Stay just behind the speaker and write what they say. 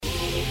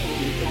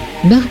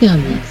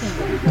Burgermix,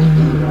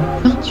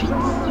 numéro 28.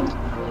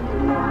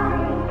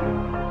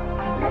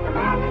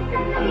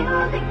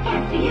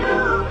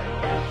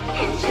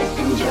 And just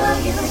enjoy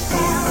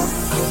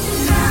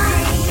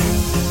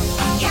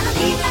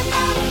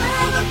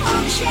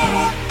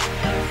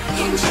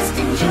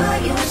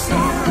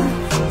yourself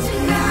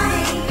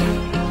tonight.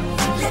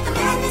 Let the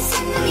madness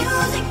in the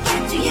music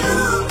get to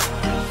you.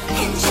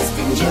 And just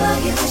enjoy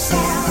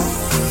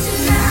yourself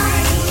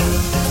tonight.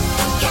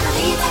 Gotta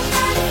leave that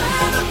 9 to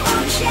 5 up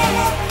on the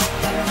shelf.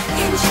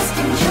 And just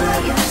enjoy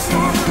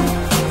yourself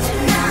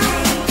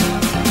tonight.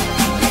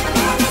 Let the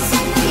madness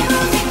in the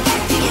music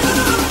get to you.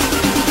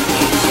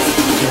 And just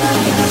enjoy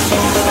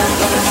yourself.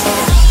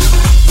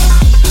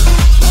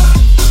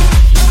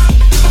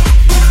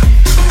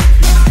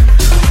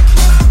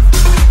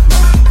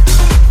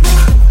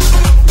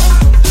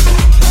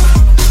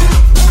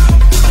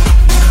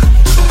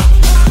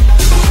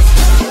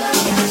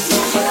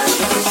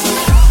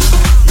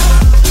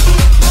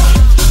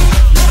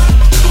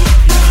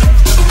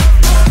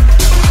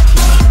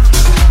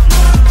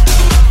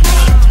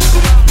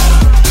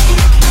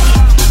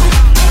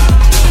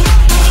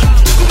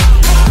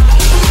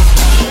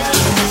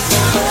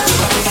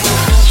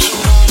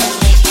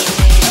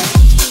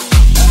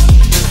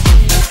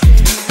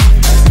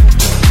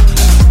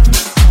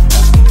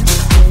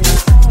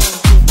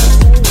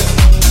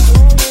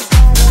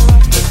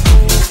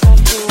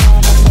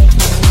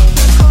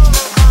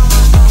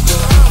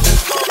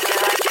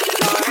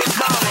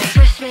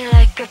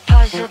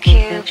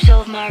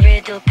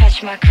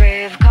 My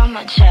crib, come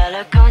on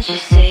Sherlock, can't you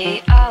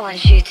see? I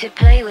want you to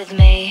play with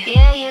me.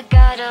 Yeah, you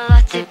got a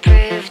lot to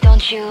prove,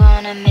 don't you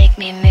wanna make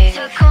me move?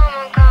 So come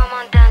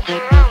on, dance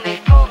around me,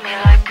 pull me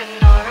like an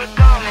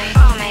origami.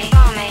 Come on, dance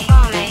around me,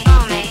 pull me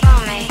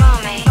like an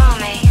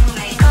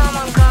origami. Come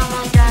on,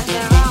 dance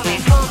around me,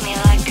 pull me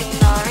like an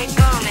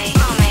origami.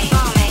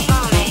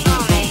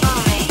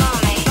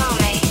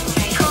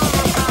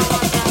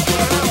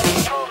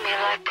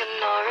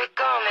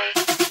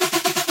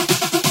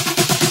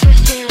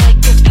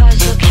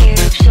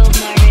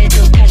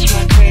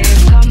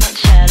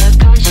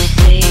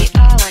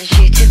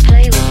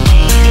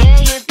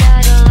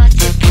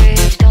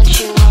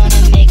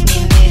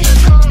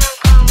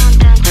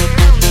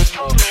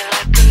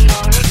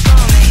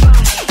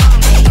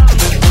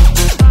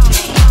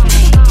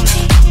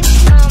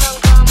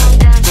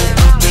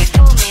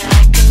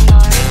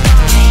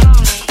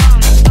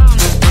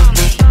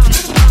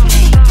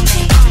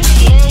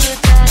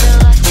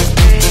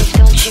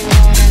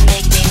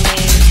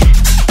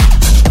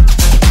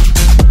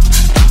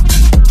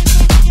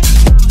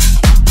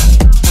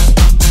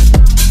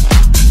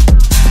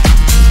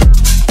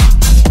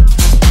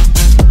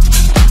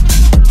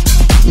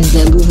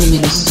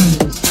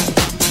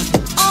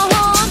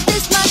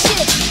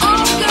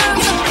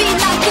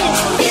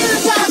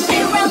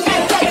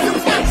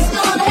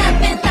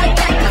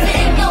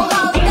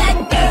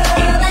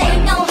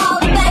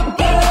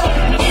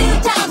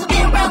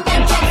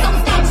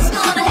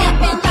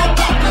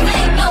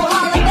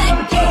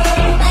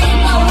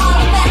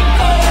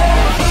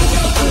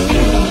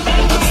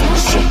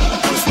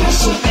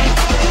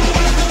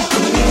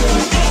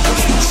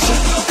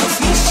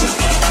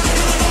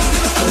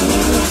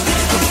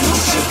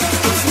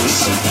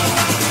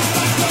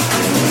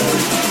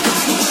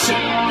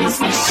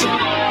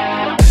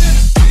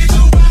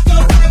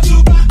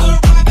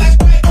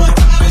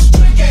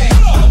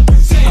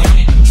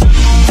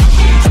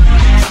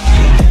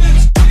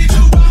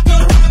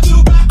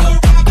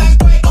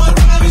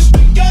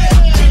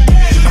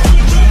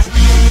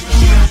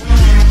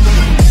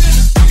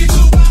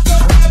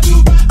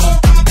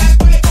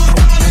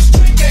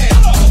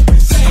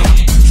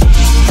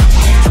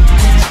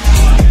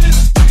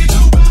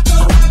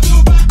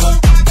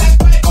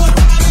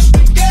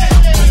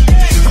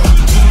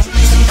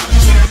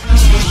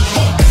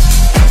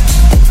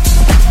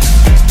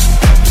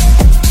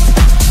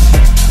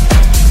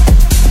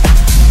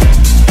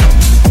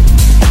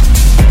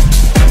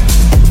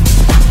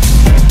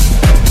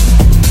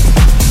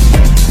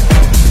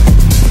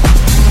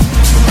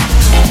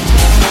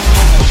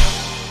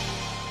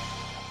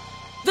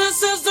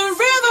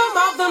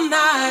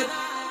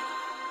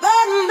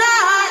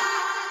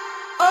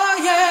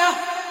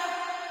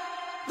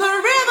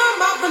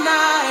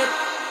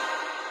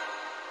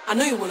 I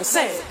know you wanna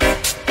say it.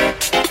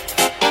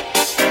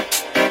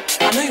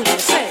 I know you wanna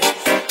say it.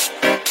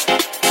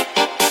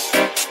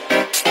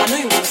 I know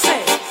you wanna say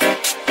it.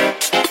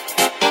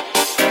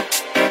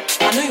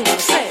 I know you wanna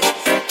say it.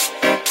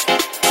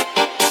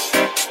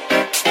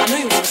 I know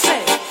you wanna say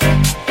it.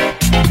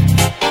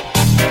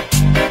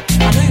 I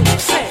know you wanna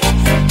say it.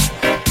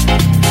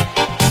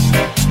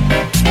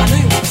 I know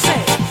you wanna say it.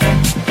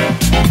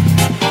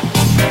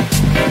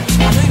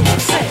 I know you wanna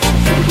say it.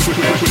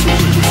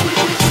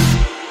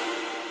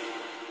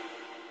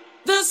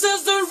 This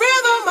is the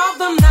rhythm of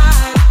the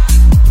night.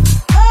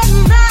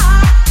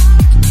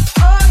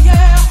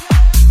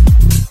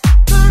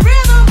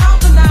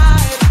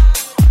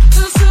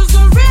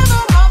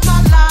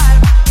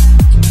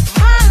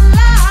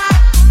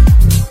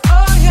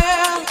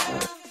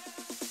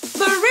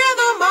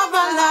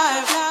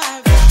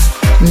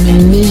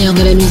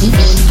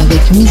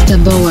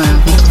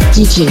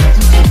 DJ.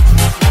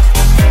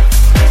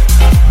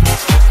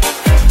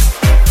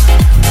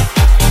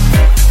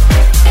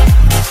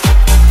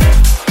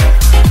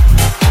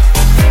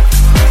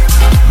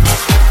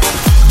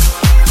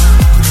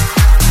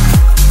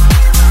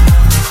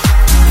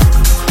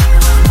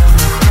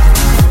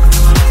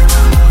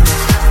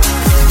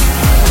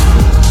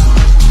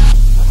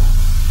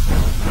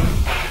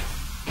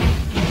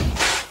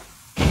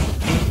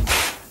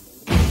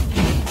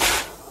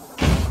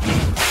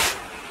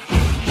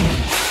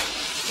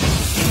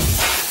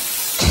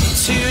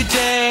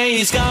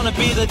 Today's gonna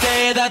be the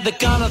day that they're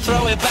gonna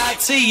throw it back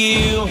to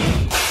you.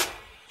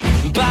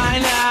 By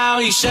now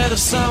you should have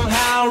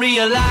somehow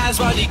realized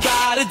what you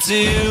gotta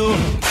do.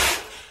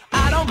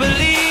 I don't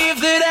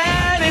believe that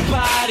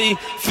anybody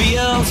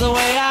feels the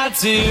way I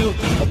do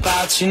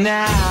about you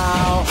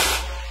now.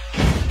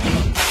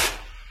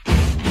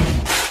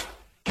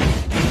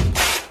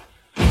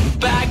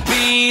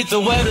 Backbeat, the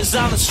word is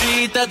on the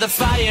street that the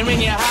fire in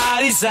your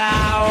heart is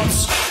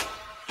out.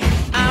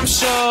 I'm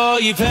sure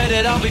you've heard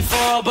it all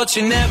before, but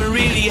you never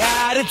really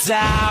had a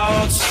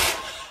doubt.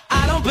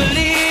 I don't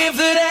believe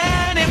that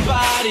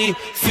anybody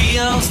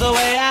feels the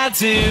way I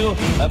do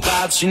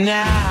about you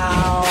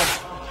now.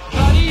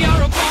 Buddy,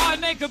 you're a boy,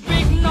 make a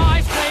big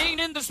noise, playing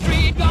in the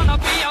street, gonna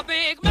be a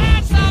big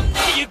man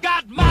someday. You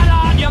got mud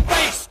on your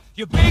face,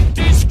 you big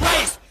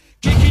disgrace,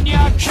 kicking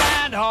your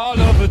can all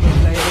over the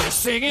place,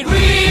 singing, we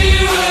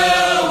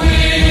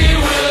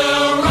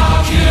will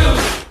rock you.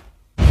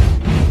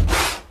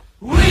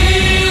 We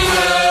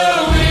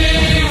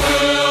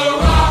will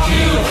rock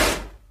you.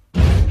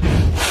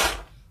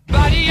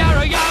 Buddy, you're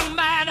a young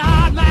man,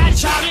 hard man,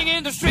 shouting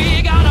in the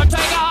street, gonna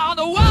take on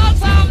the world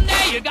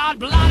someday. You got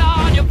blood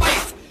on your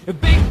face, a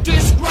big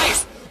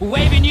disgrace,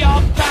 waving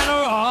your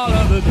banner all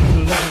over the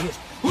place.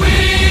 We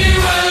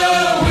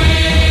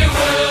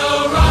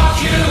will rock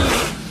you.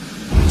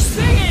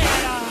 Sing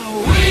it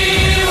out. We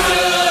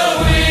will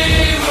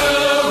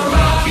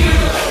rock you.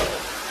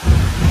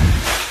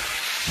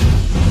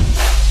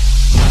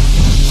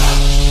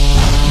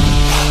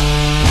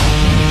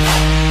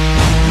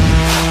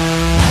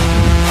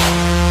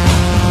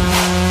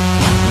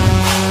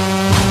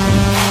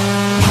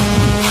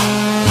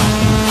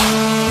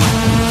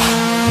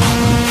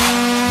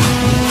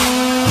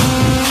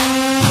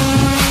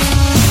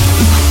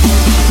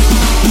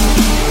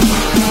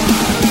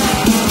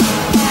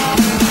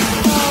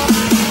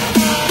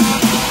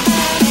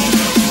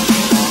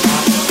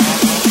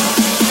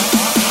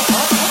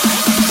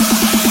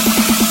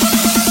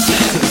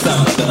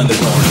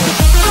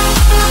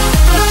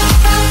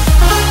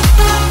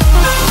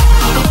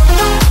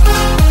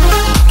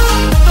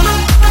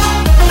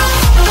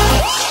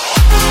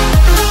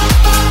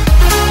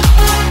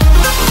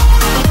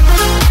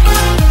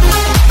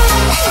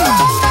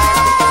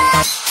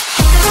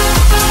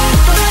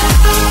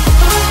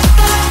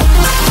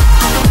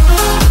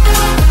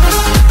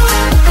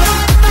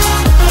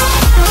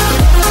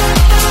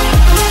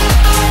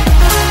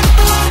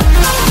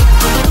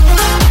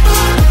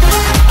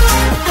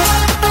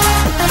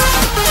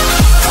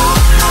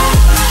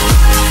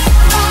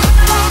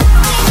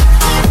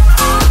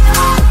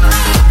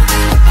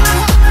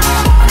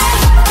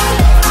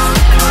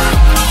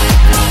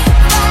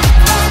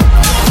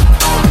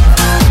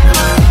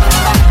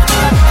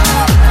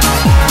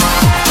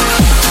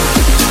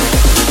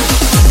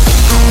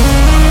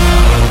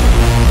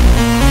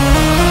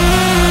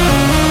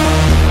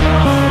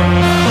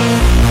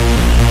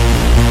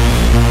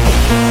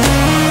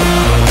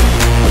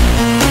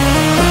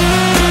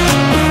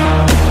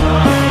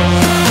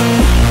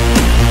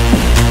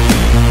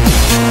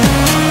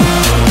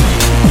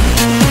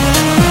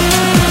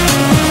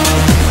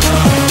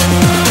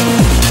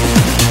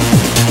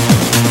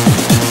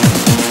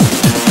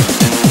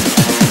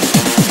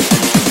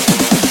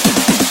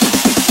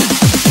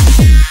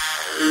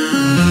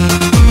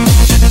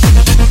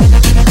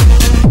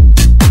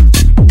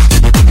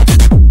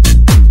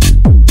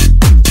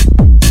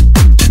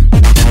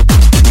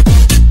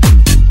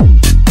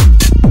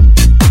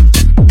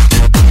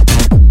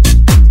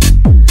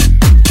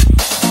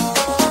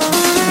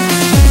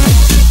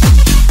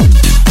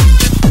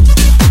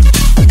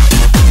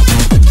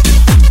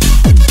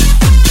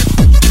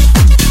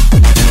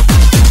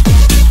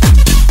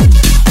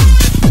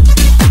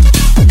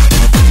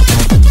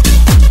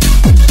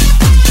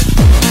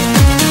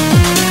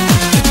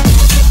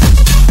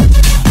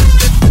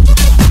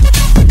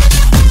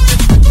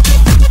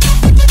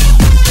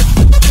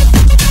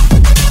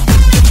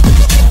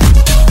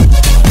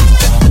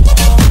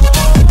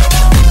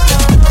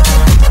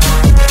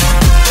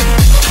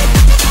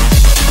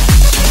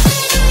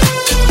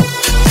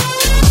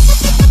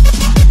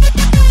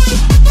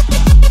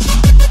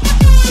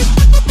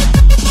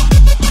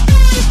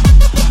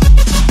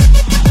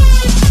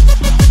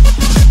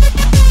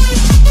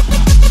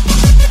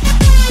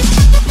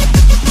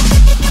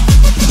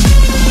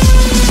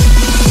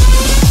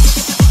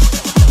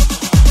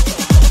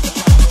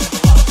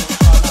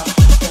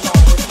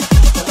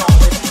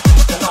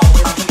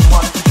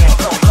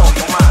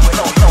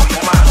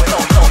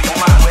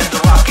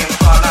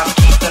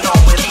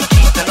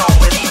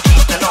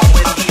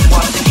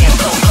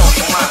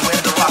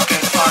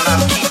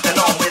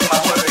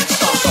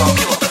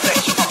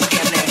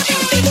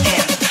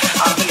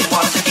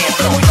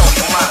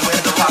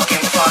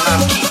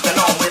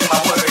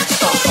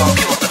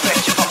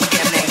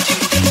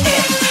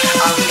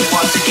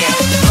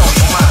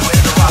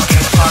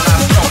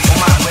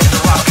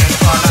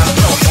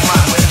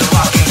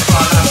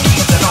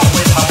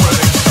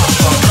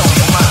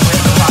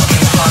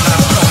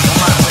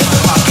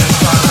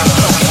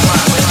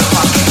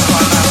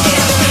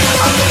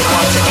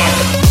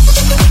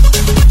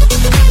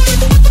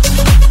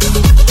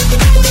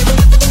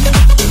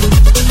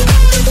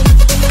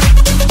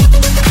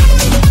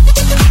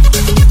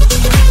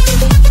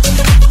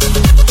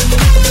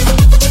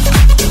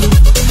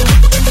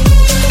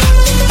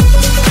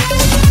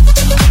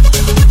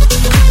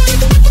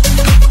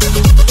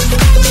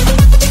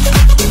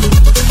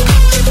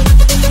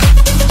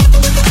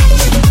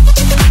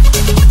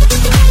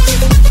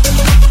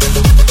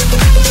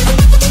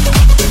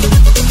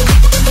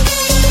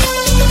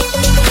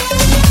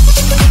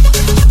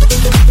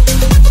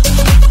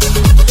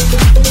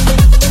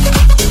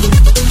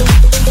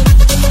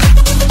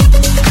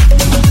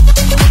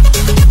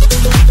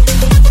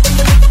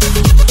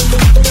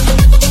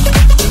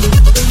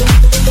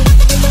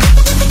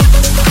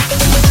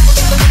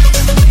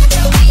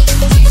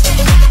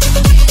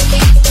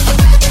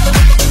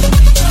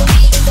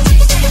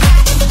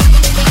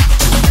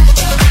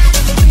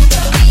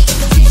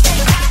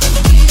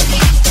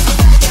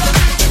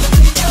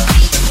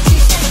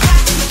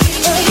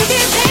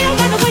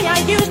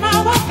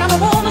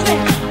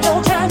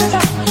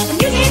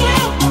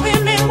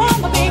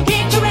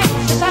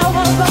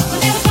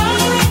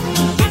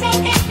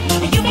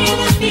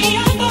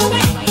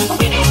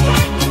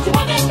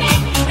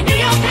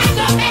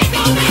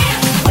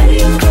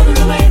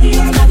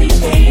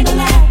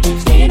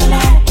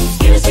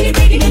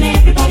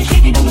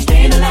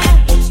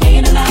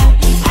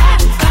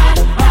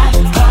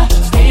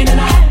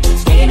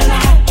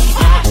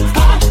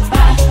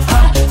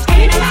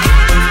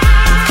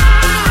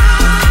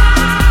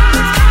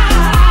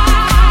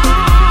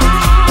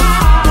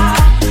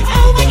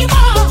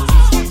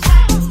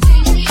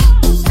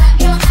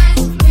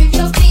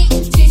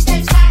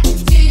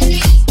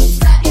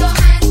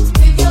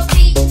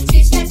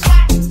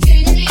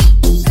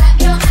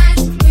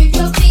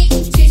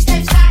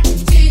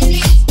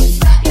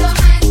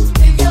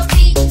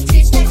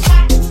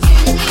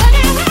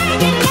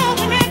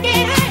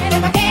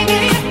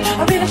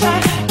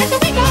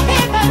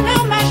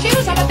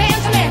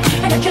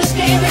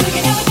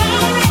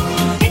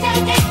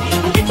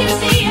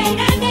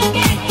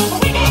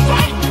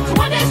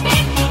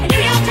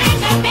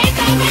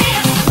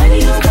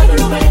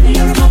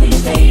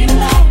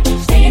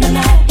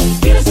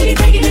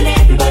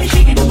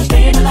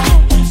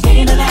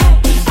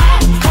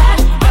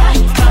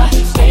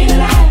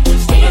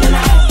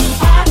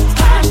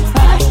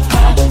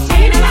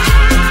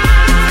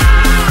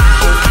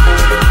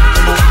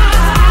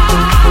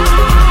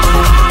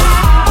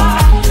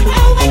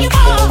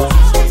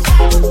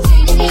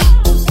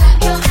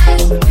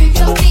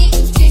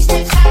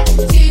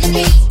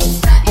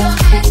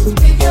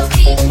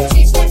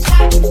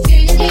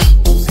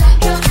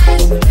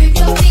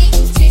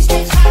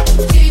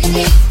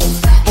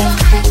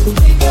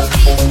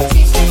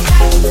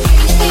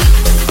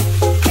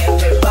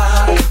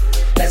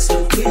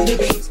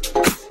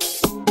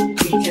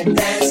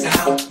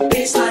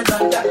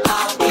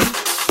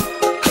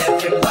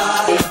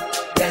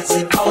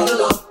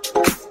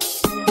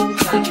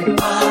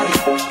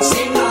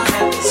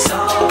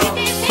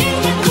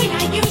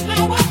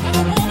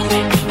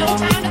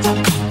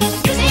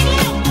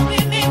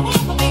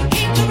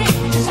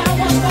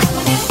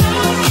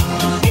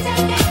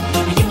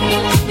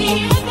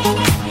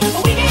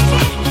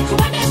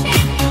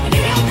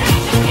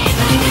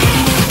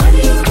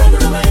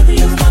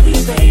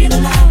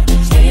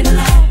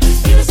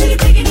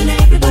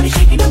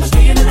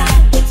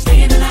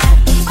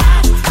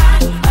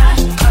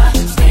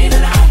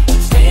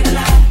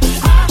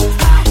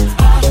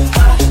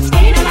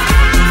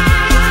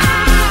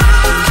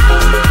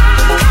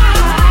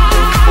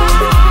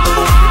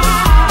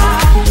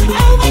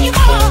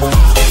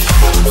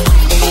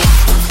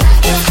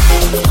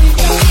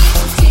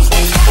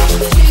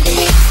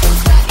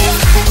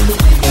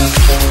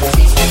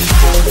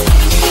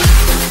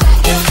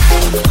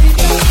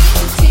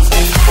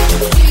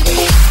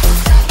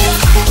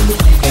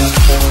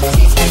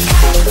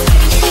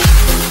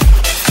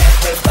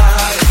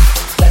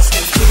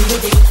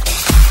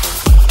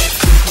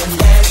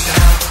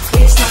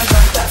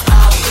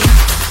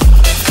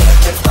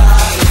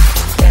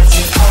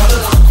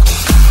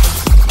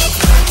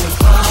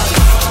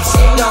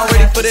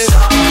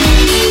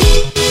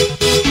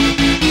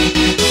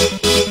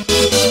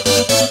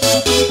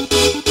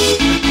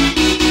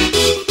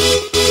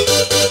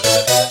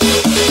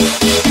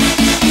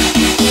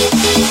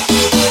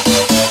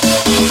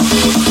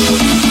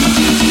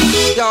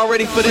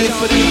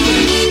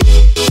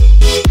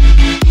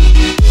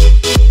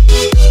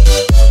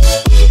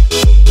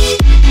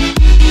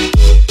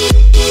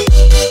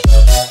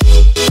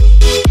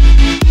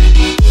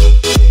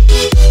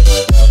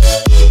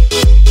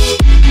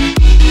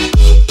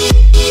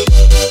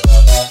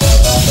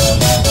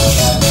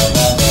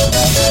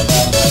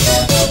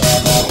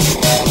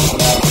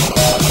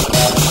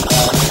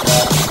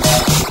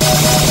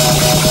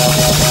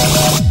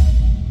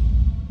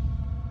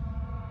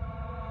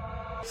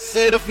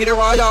 Say the feeder,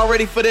 are y'all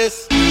ready for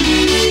this?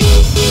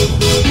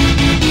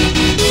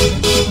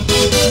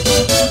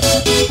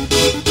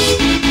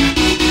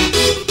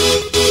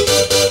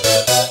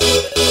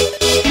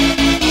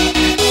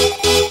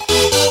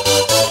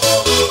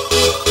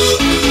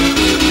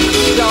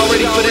 Y'all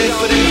ready for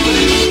this?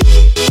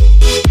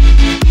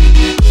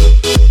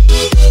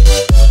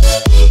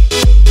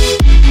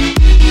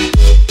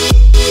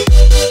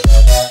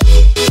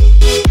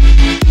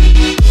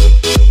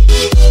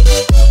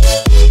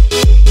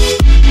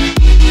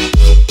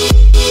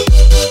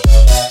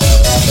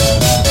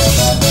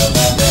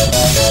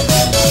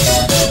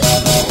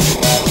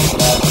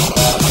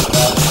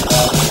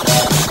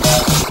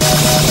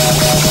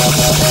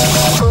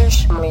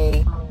 Push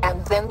me,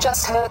 and then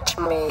just hurt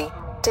me,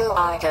 till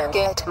I can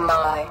get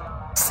my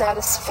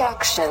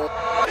satisfaction.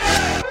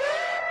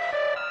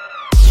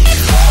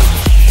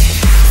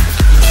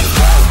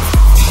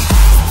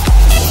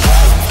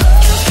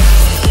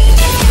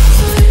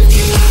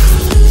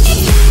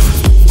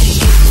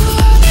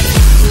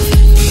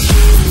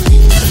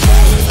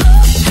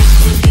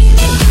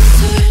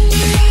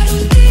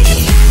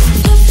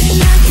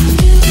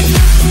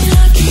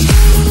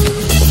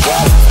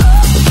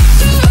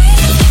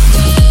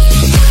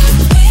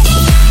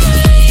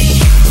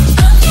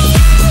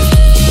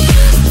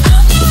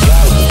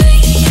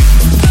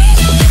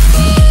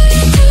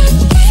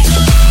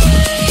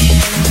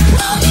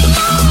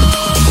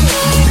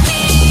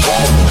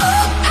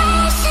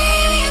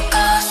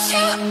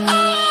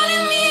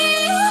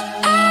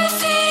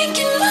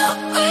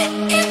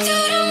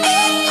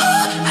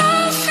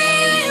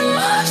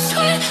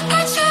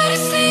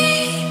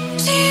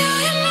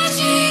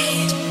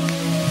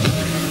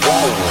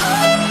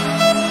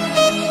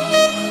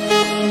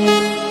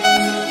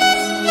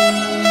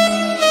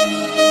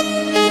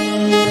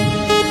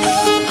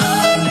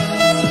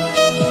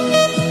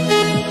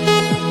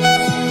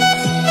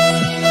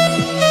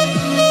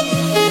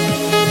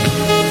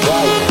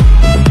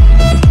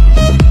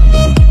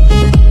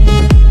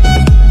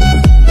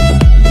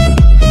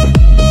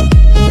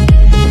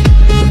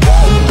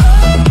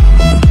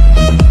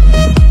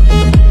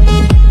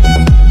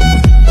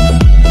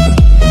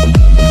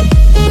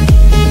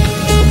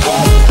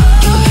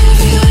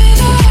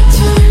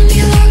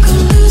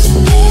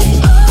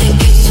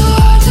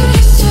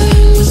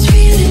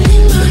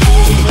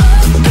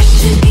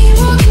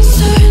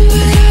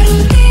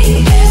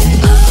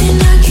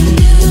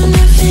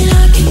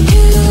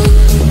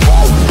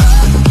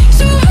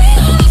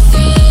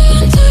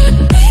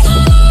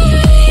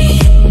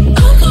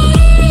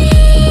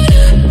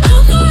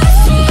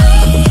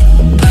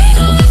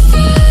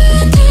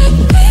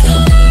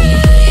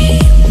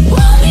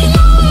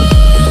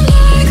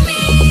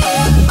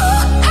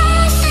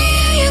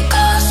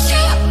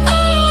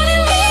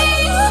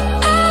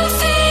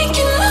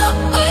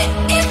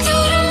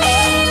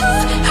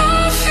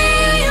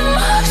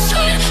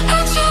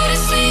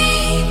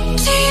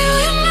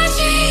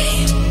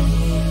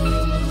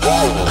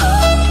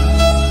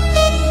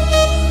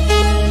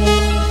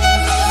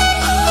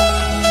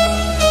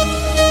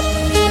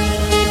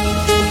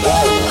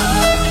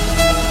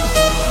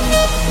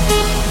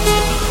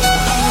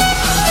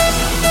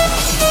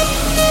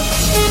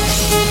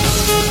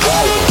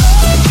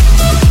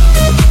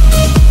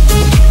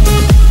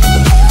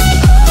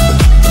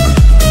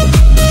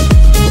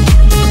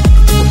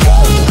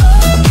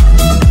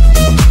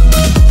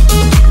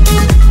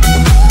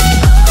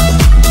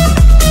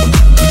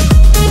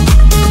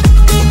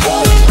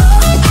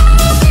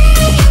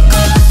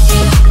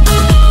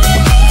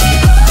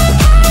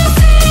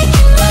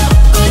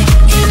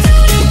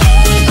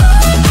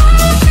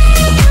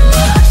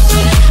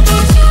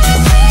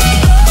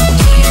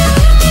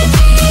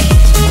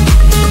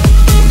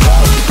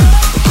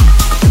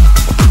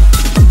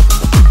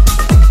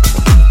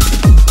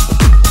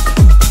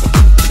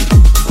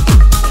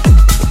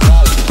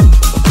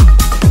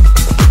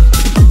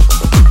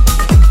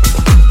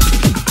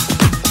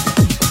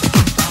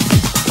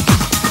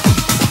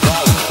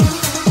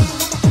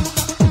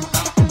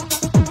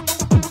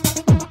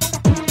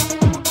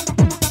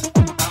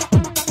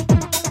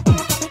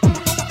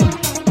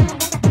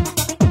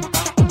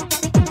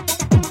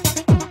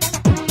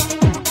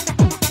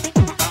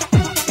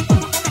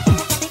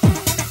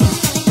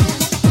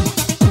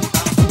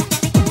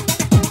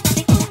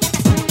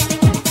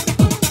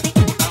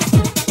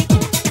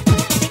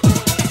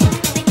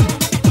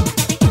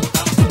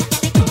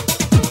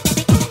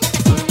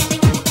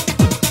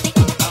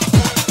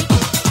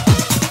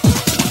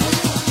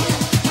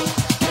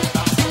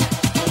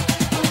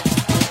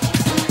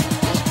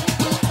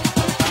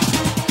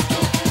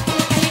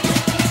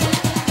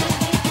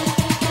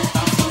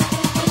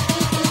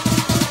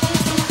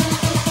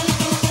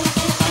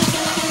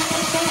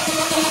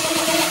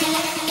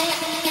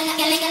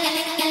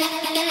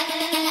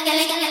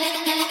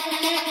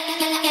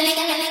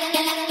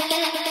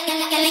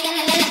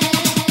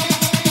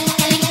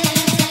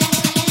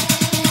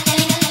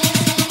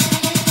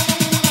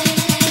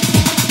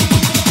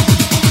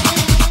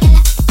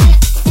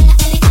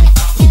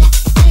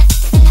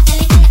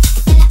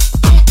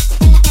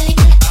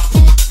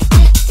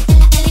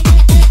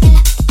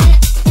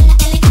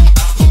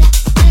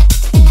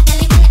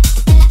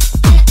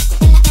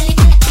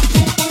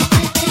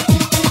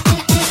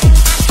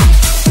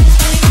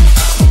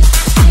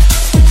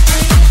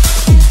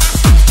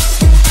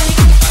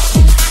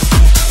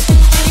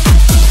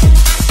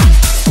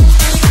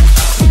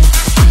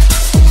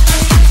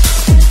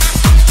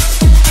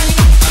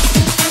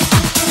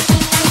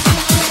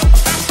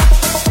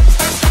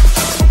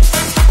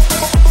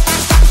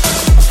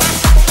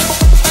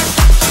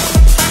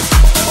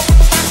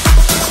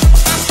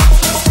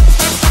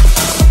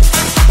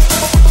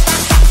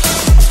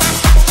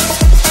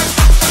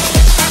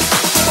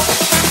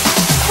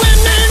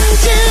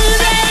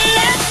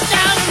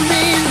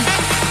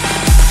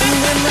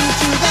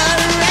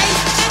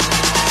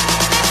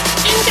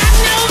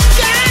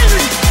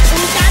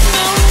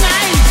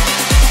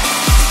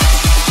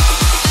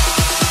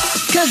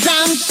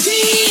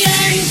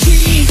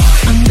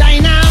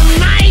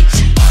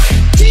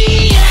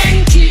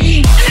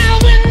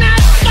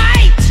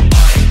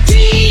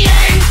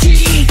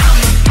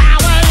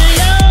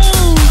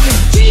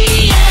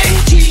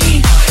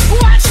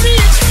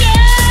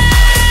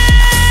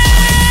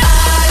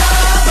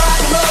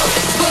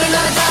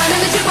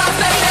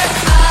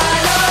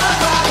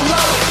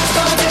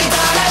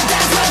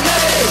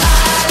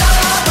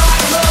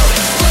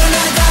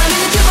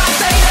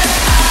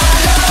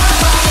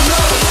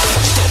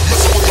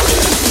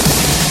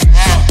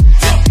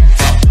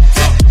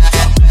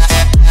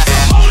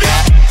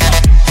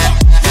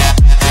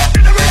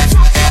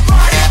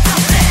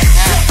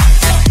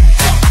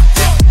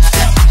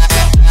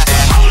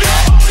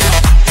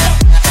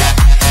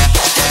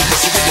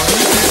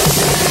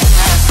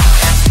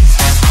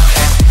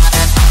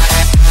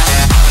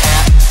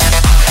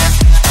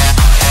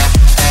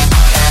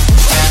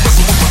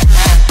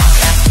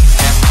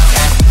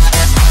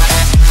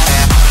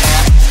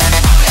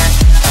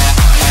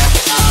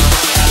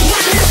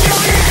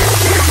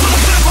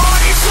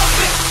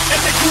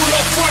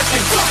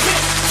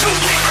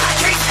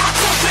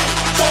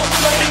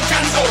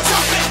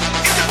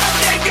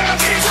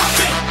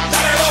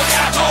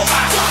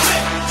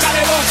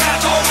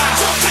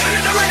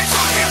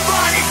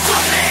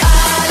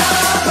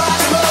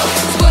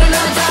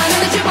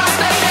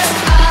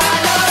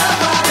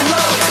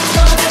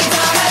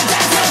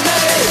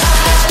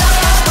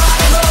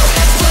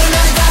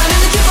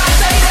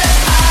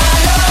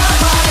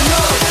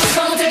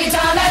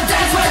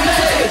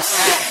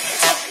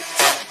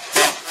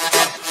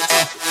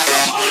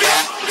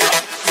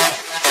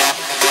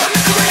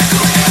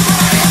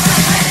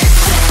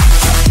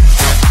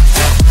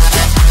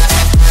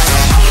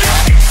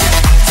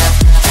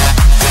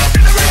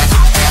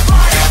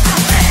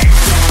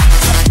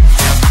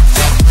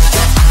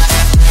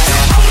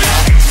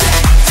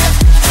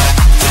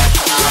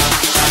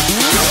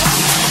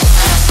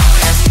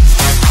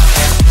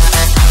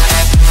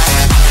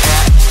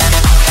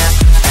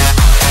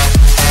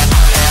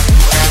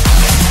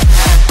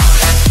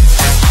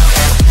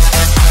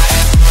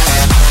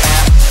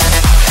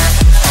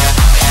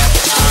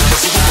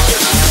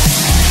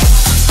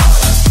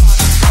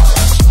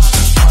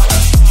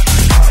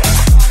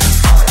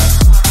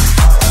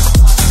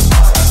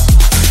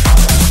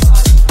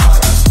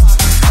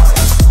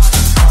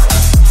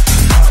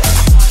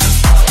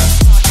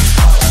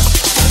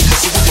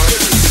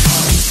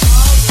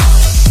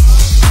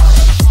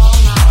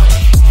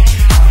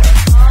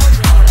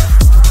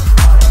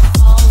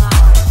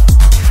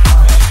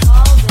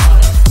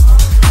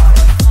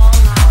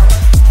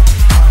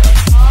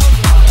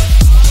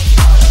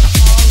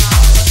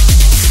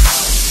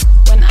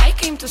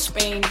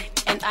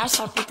 I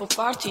saw people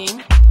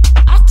partying,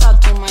 I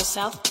thought to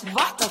myself,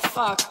 what the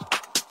fuck?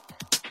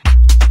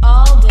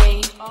 All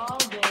day, all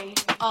day,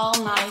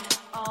 all night,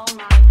 all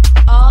night,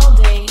 all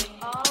day,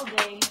 all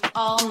day,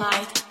 all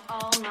night,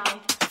 all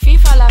night.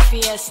 FIFA la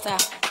fiesta,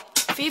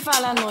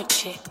 FIFA la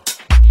noche,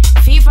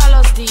 FIFA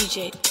los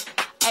DJ.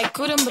 I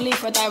couldn't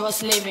believe what I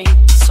was living,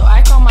 so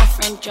I called my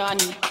friend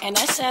Johnny and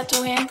I said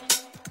to him,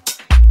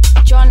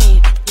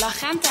 Johnny, la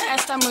gente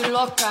está muy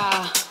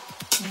loca.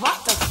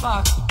 What the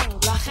fuck?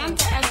 La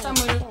gente está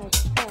muy,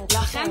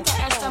 la gente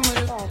está muy,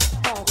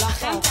 la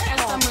gente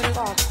está muy, la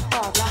gente está muy,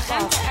 la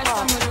gente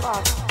está muy, la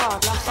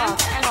gente está muy, la gente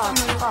está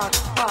muy,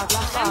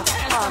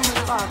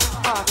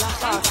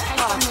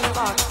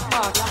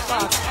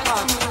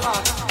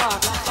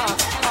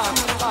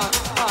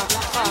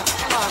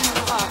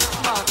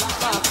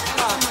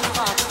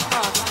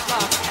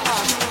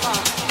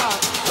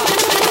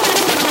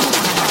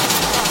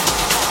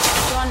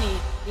 Johnny,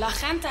 la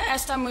gente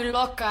está muy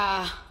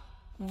loca.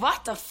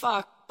 What the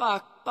fuck?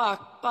 Fuck,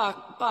 fuck,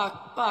 fuck,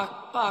 fuck,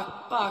 fuck, fuck,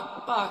 fuck, fuck,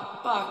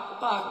 fuck, fuck,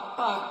 fuck,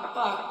 fuck,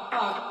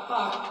 fuck,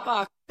 fuck,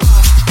 fuck.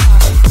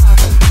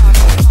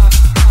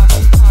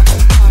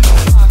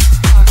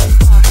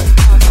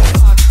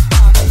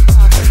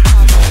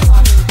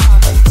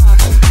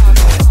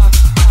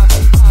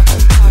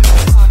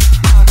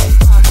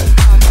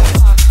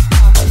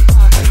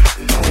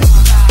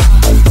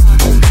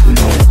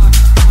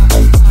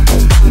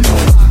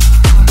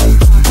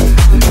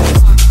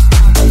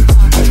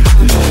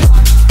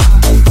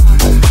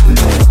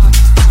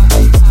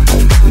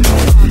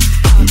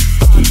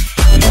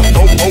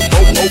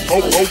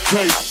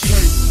 Okay,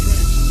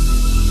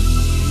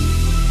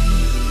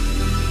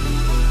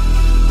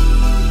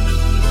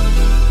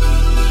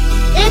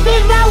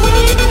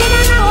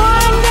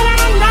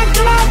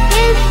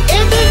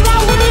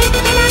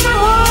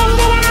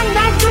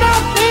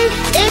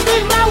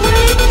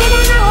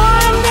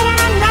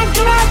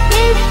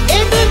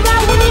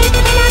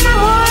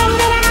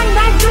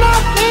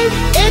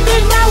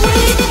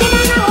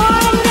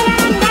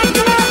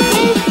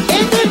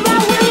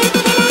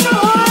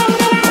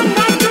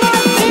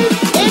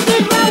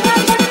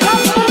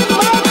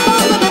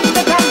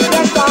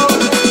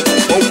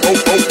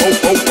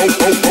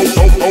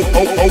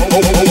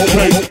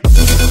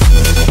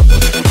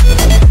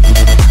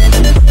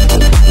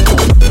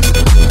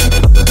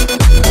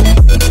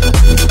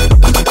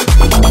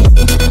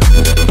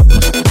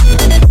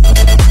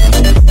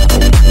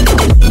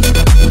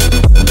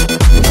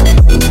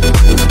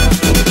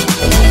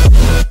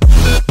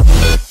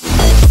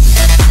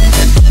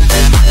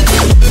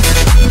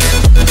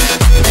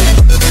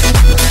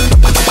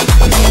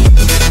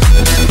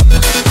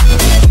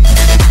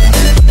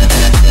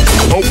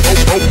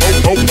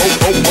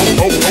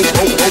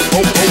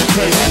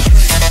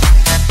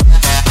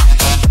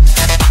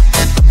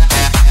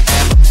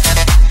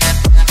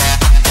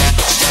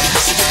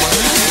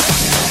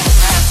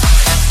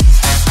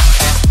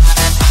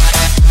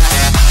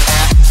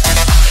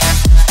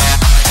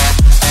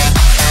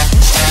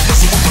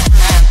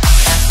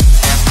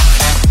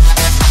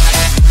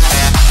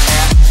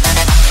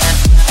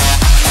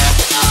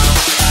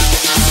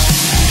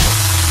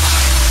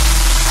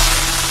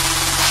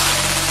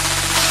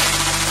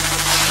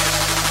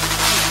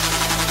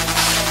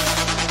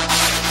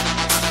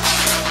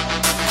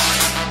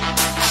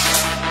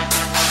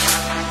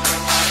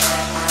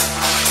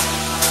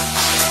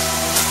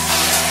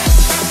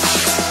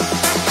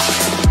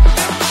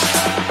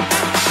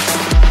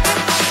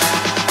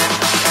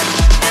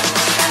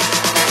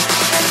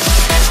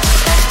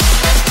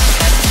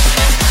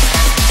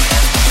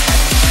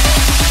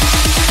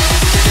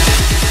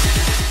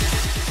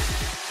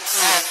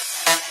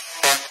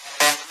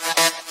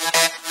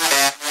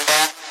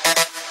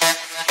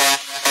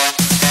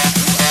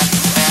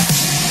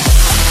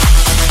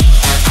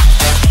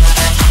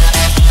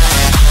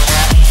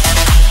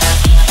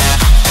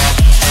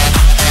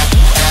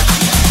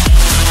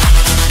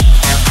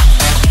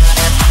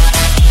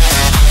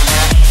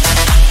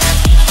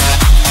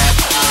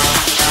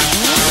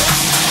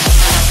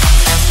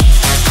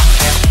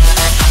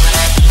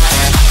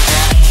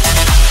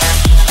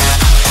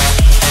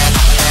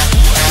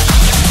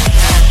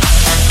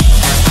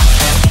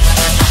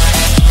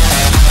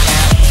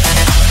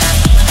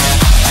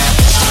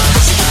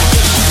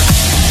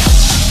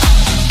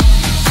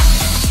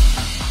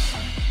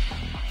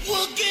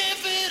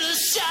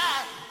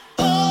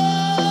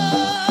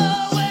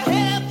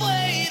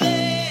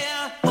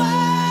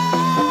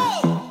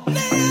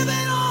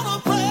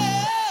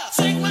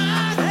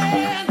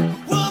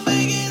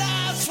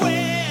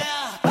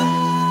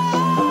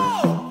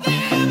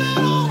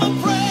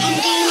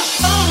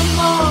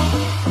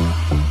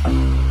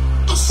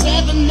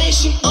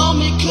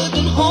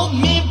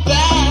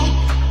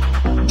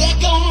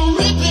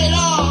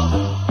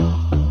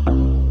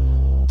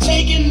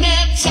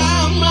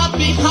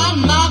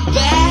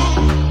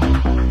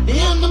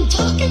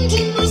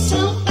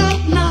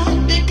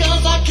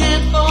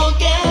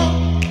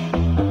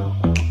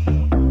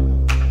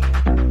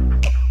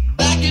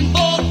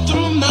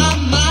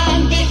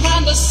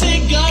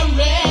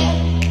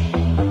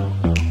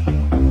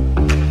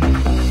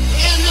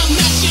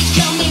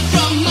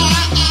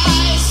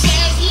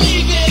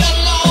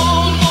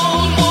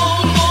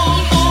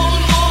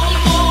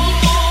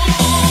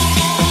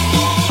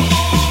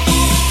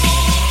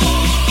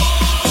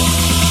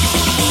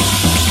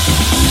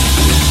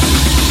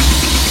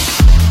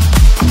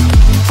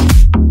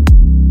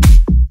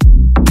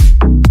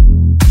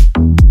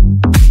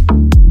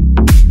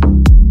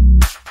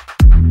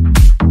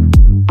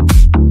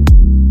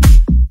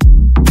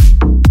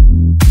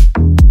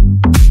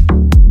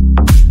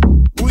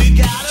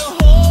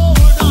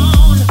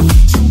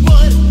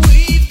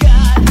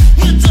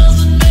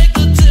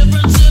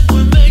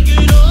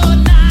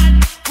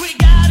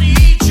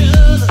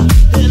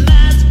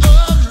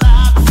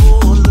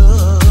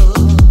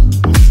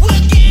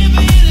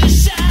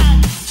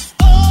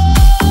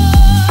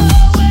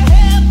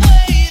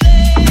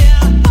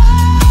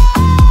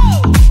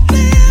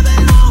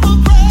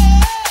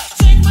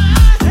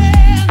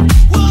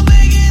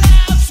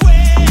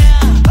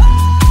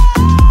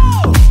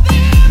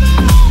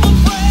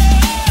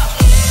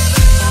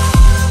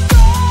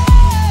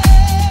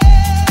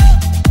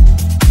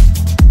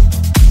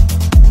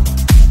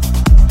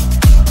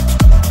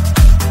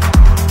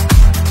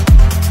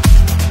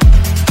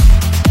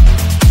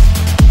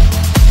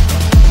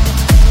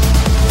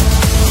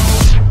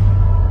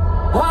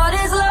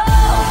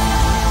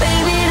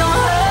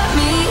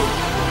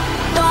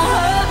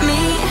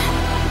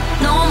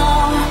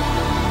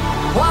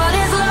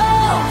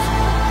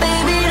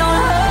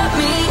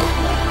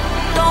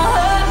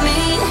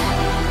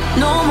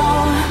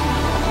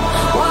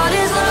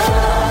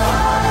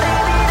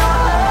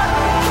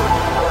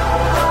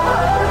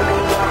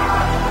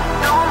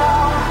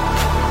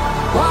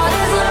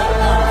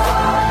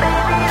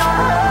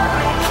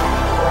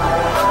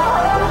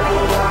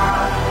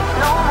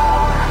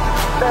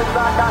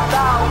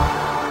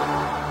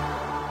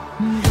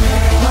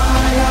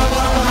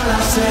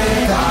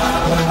 seca,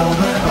 todo el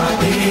mundo en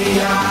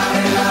patilla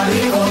en la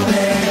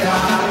discoteca.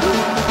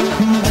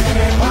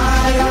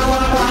 Hay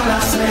agua para la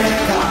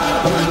seca,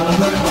 todo el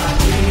mundo en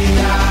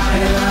patilla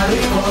en la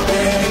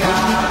discoteca.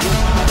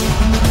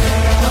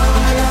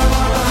 Hay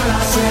agua para la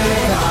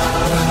seca,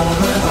 todo el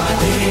mundo en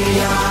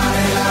patilla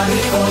en la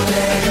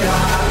discoteca.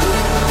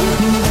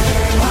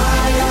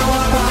 Hay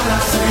agua para la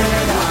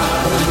seca,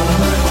 todo el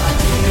mundo en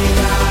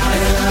patilla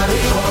en la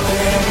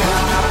discoteca.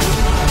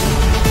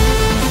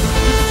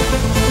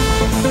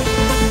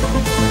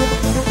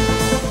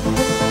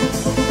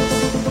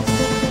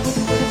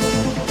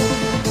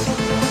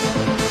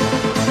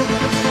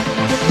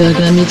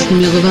 Burgermix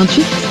numéro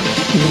 28,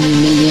 le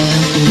meilleur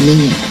du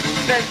meilleur.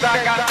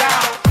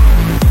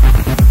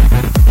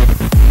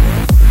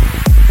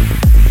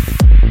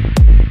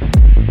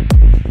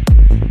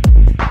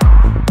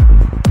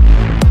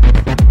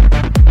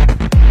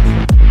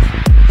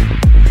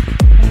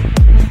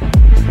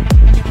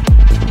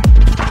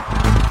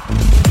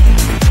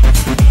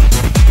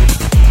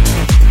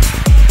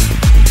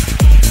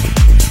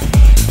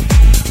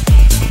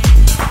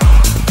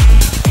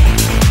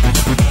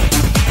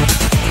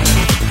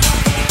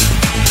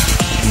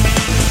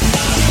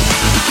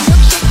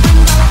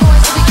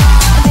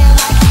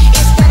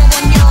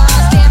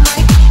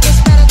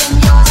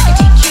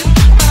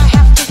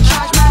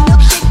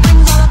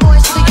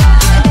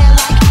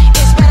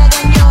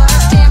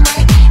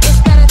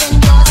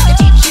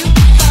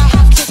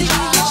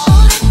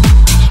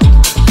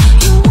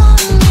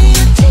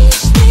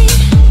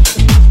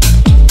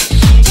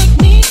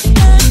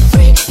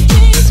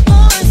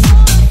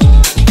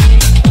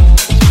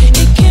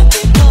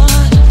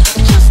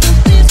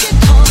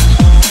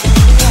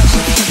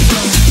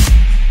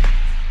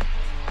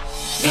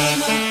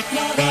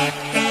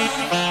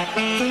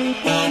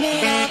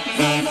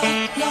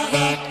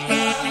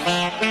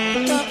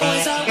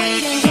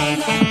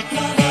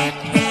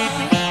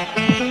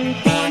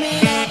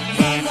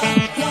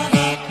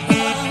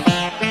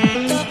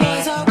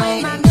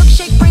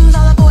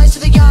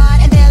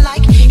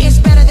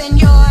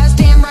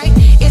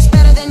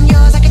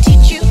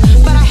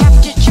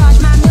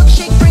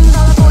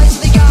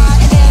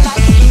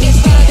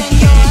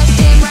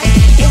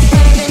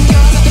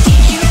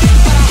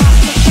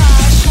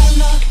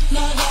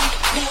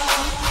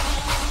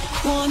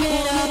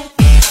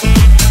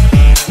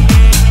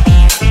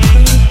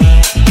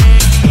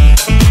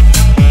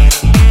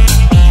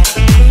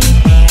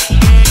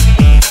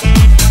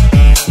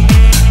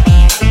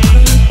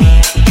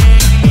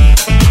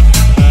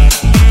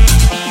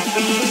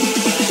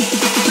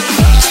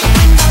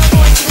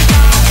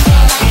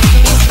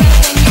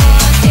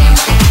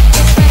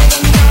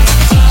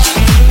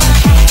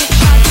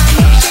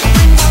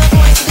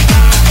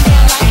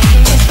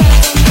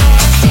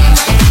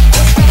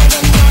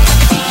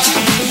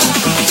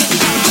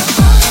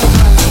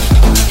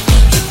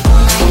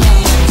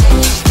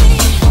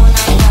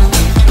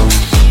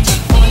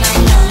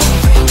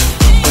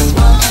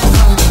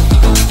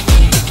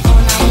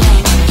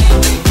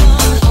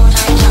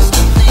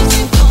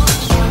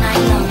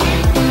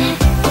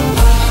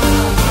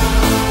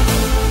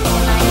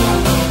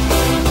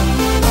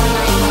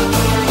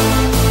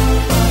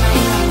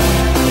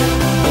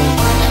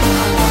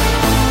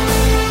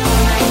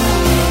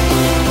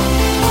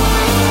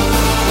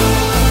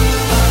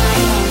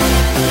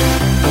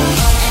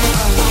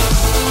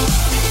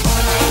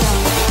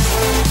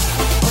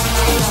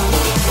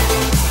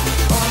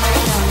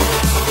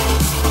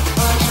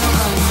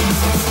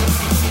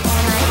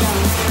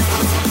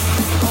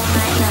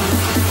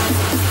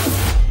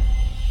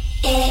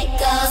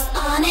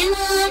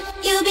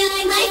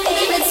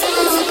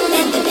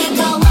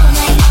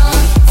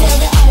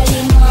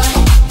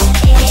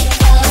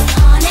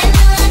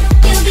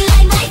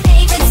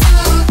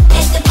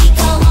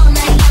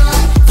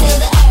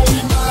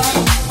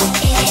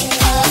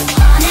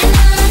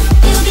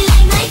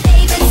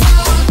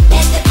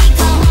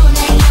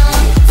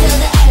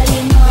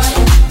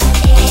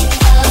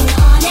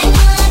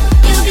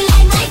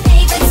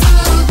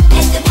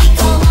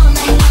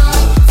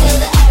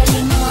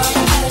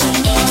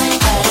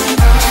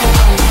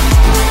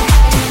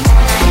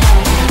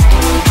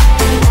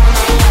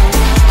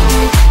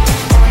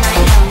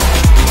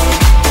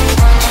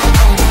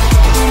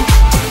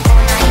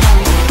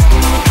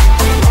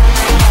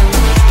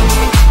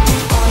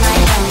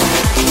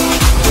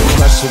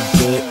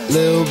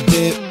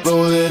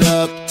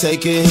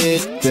 take a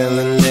hit,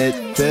 feeling lit,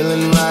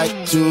 feeling right,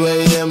 2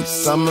 a.m.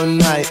 summer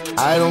night,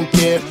 I don't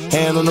care,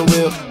 hand on the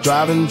wheel,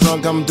 driving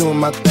drunk, I'm doing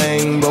my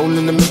thing,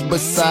 rolling the mid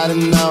beside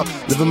and out,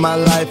 living my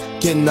life,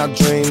 getting our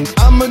dreams.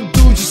 I'ma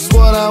do just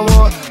what I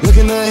want,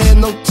 looking ahead,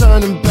 no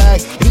turning back.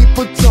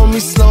 People told me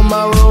slow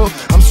my roll,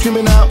 I'm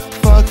screaming out,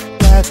 fuck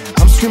that,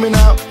 I'm screaming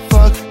out,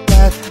 fuck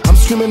that, I'm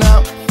screaming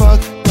out,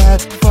 fuck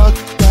that, fuck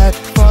that,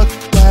 fuck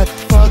that,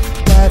 fuck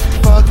that,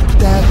 fuck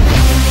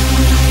that.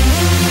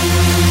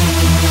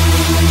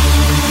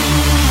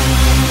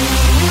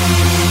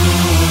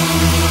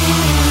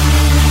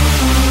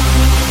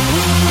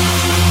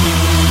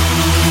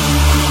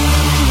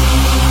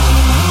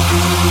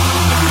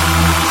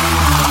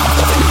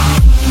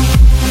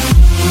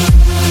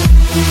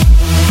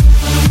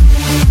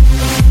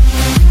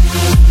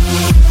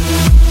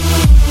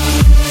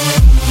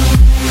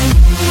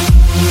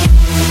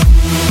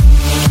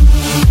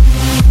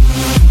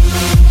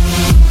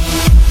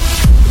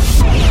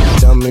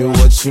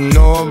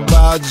 know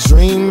about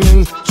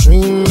dreaming,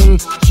 dreaming.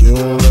 You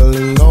don't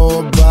really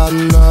know about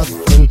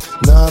nothing,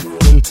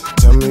 nothing.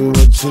 Tell me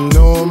what you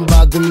know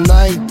about the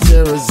night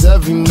terrors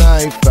every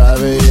night.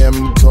 5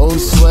 a.m. cold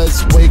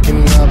sweats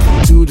waking up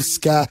to the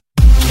sky.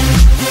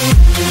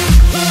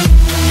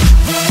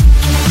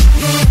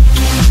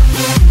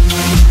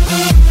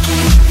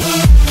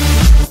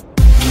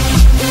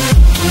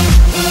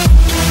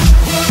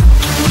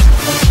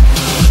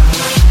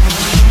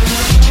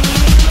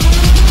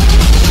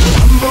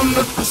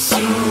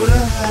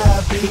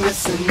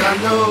 And I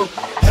know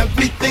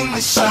everything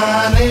that's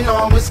shine ain't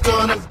always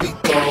gonna be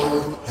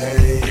gold.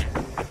 Hey,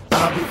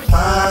 I'll be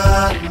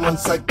fine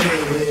once I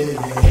get it.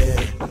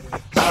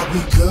 I'll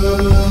be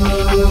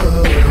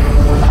good.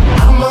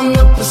 I'm on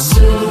the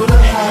pursuit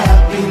of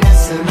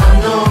happiness, and I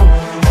know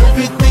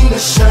everything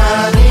that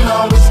shine ain't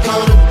always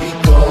gonna be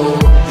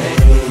gold.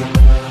 Hey,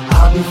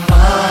 I'll be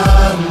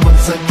fine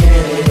once I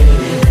get it.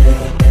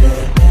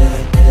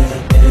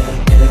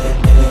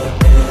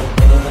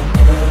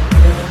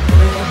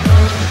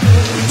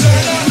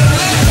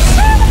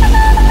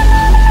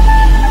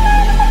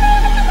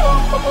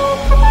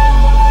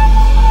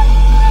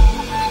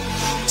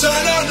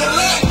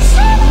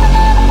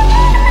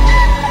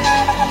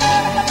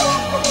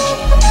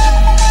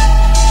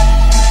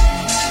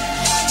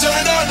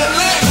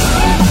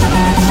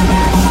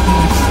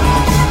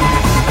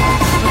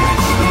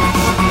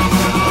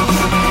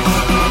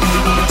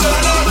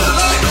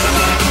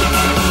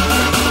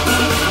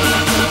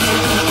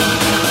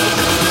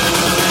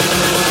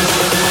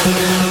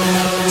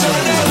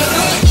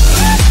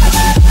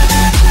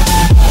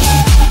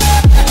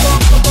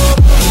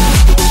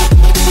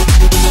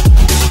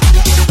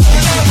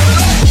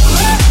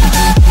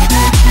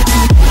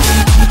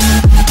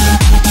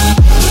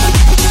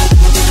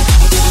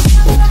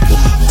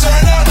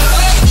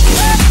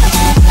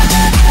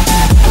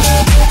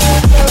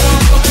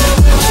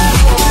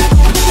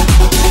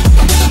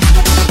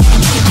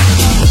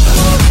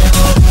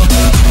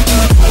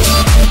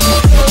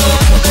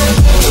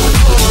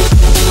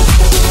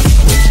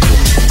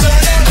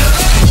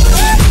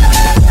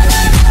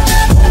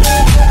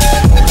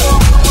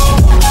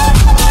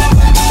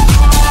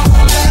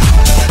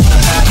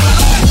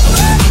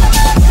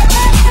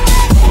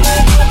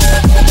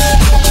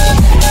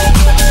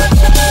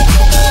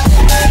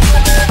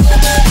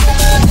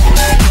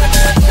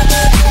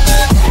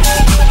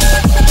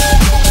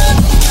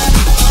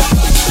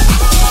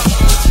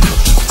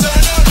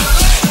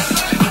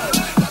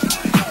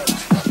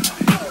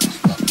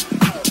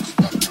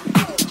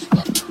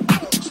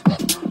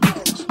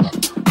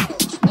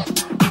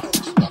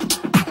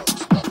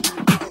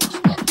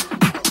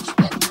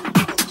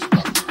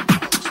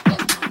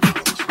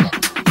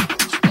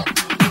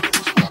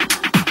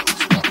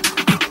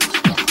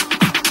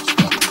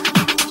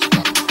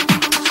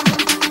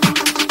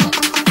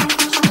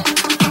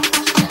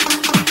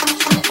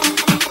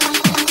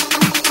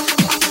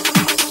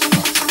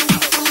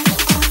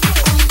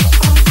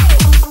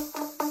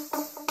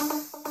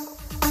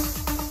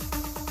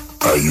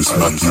 you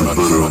smack you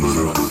burn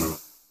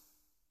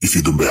if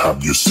you don't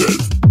behave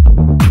yourself.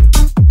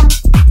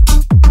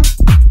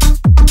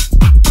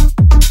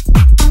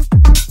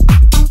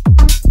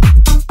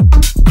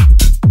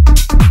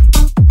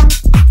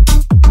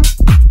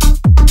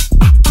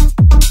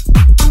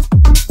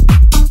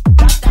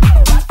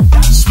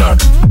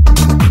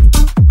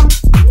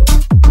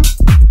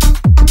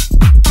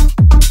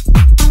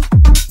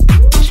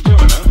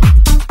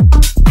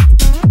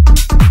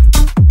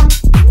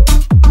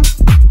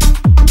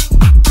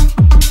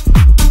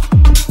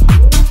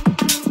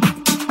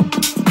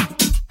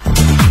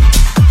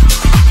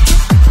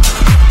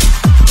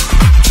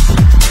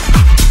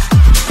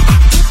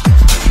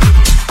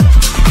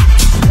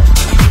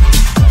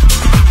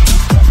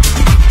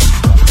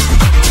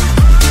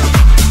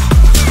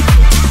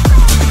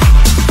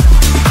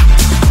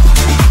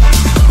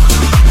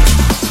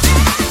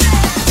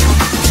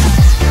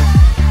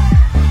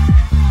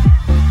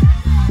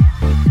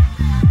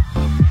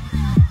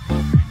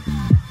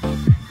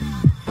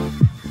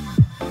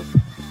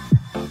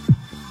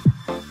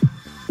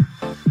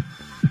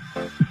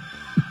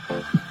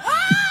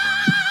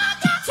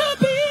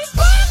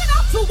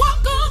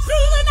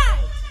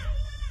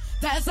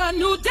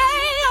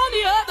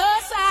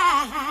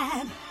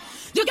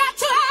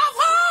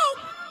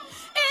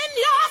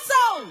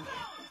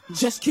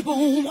 Just keep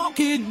on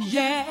walking,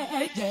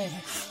 yeah, yeah.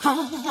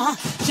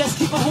 Just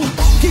keep on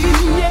walking,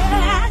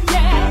 yeah,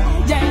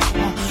 yeah,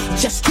 yeah.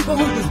 Just keep on.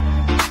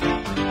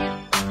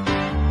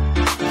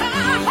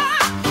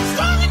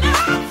 Strong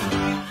enough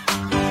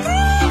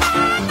through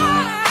my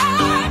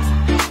night.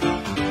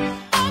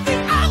 On the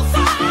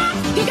outside,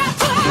 you got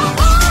to have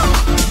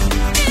hope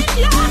in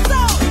your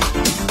soul.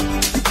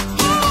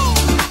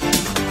 Hope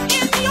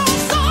in your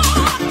soul.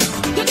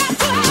 You got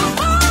to have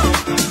hope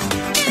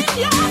in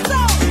your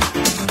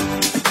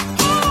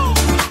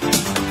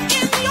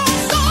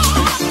soul.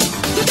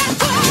 You got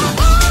to have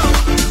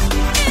hope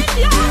in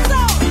your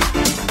soul.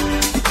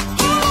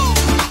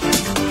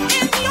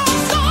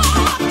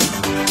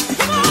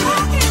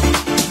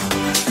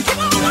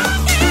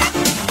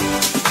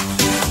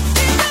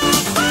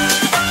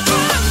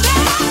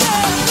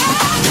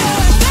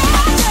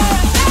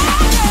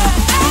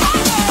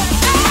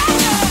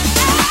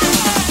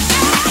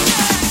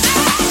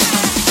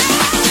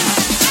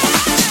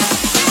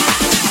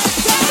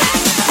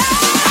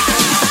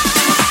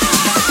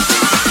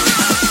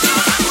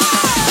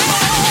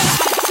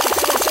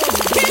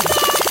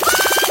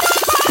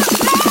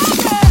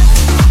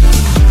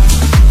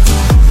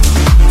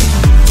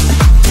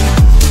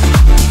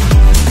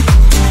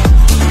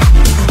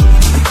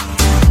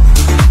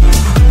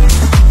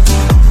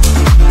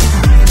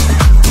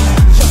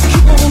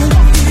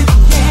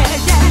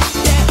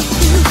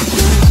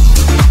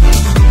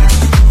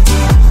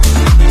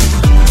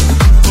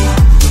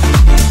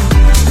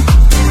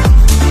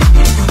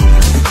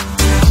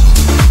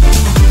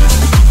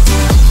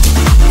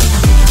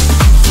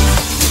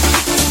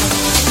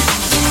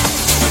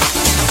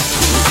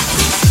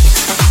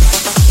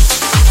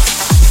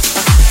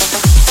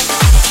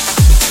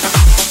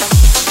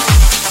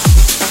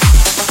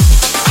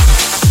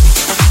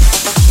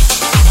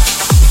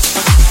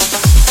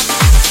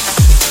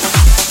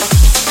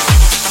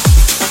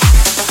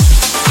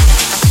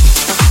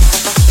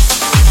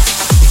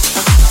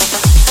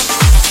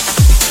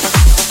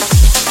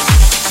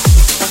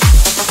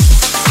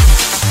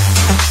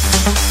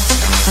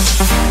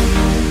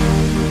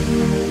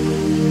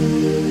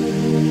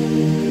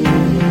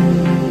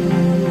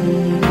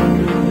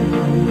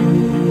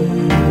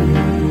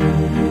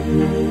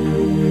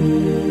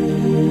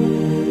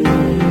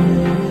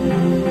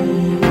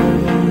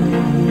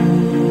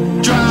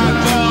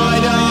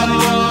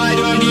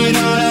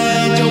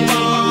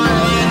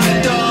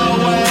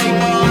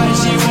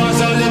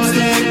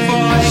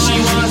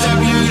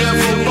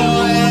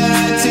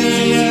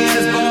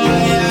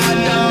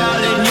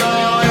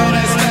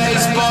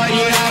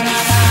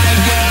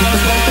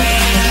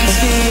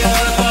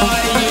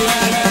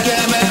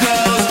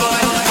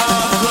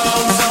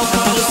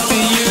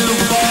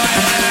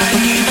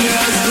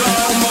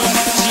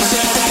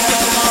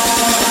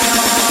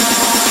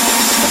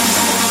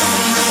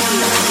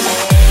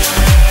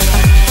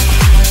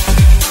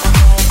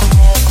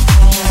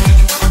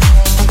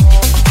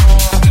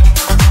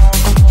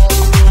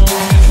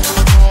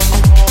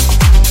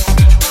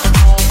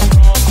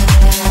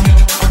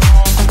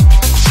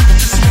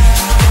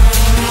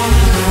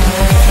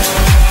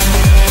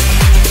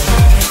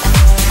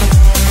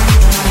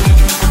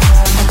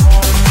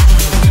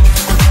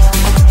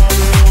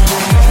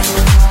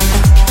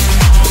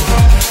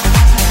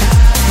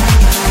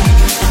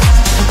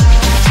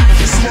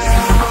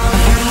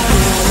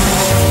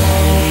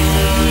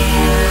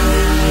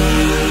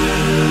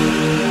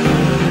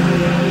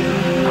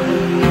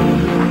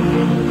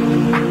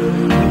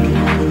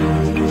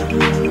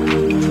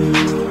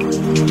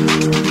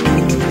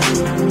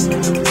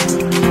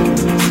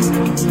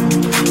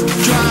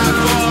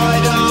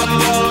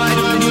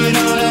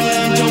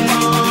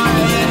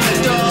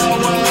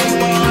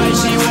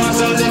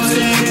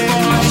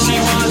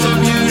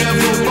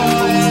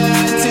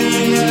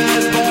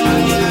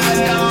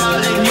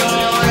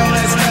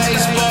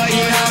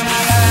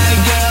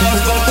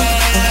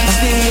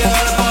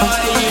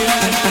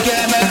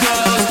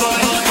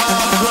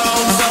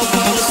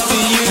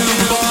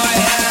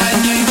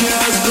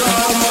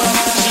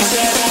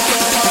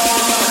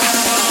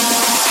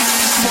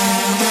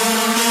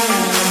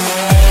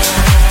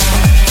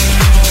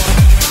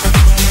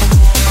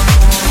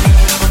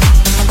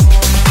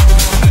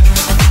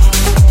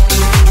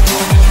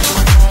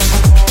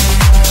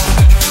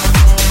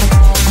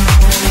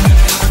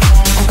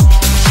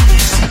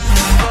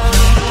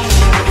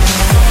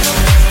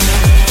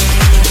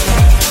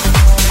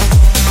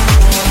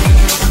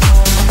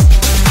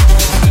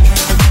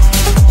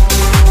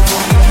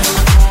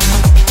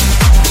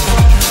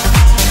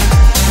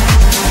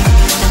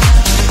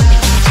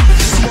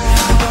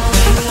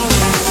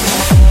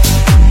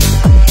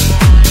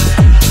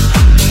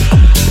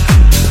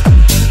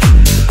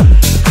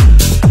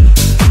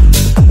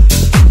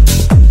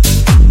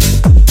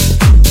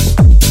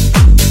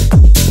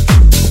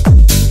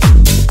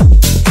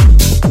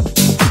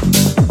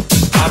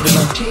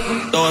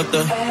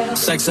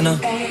 sex in her.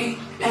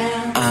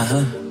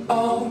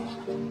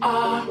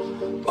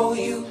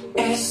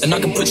 And I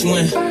can put you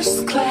in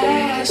first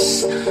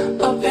class,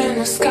 up in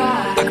the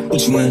sky. I can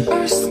put you in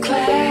first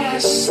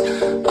class,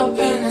 up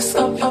in the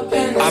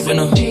I've been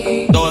a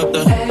throw up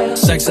the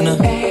sex in her.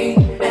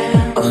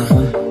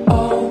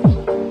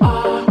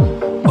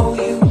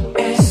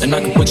 And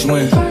I can put you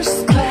in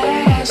first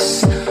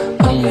class,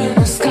 up in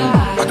the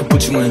sky. I can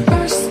put you in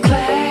First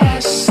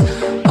class,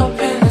 up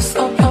in the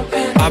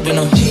I've been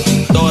a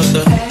throw up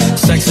the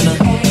sex in her.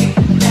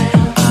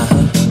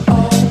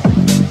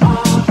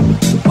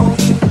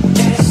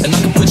 And I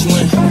can put you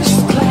in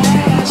first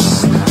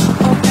class,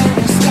 up in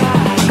the sky.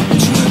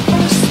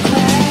 First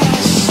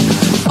class,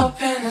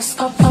 up in the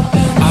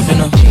I've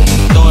been a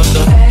throw up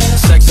the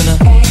sex in her.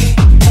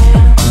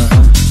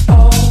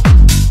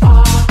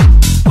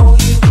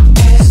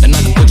 And I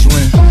can put you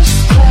in first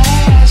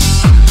class,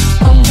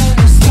 up in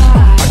the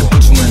sky. I can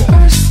put you in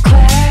First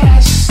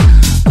class,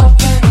 up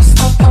in the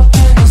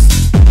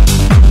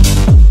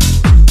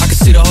I can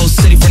see the whole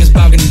city from this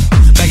balcony.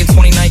 Back in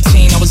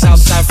 2019, I was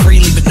outside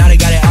freely, but now they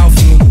got it out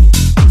for me.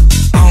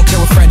 I don't care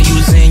what Friday you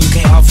was in, you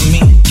can't offer me.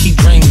 Keep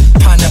dreaming,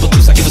 pineapple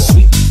juice, I give a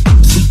sweet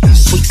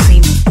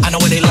semen. I know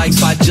what they like,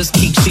 so I just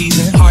keep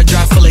cheesing. Hard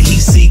drive full of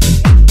heat seeking.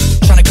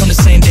 Tryna come the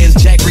same day as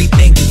Jack,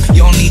 rethinking.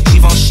 You don't need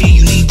Givenchy,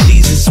 you need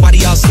Jesus. Why do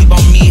y'all sleep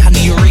on me? I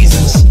need your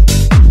reasons.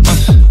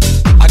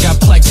 I got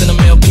plex in the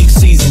mail peak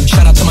season.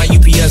 Shout out to my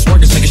UPS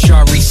workers, making sure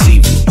I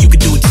receive it. You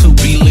could do it too,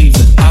 believe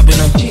it. I've been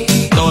a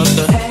throw up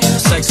the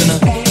sex in her.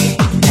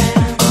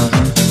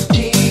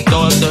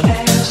 Throw up the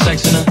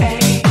sex in her.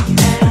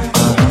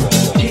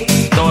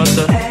 Throw up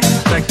the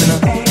sex in her.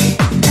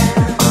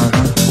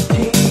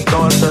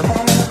 Throw up the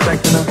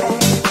sex in her. Throw up the sex in her.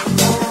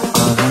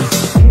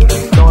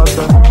 Throw up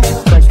the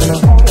sex in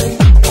her.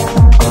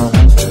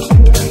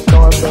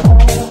 Throw up the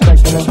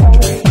sex in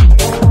her.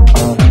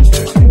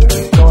 Throw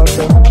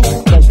up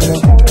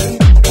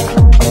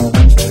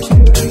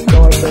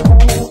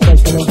the sex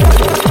in her.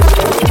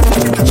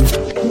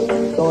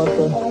 Throw up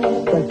the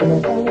sex in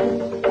her.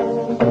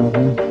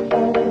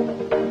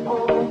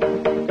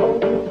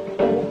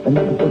 And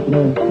you can put them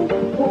in.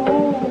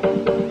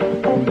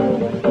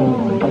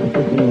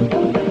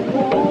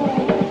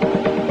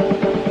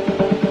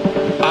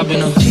 I've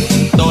been a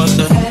throw up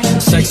the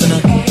sex in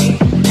her.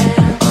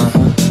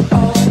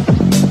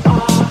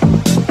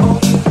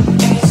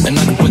 And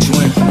I can put you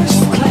in. I can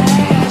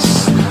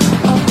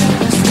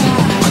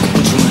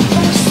put you in.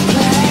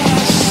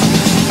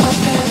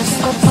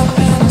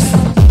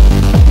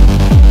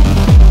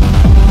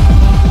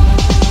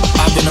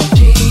 I've been a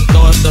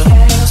throw up the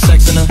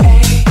sex in her. And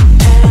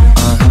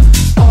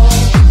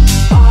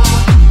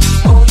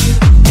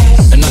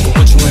I can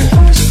put you in. I can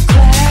put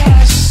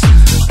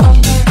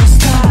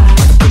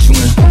you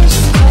in.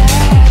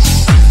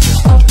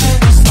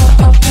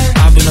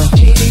 I've been a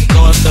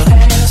throw up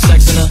the sex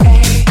in her.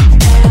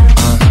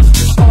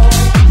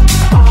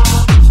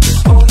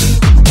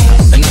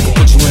 And I can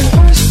put you in. I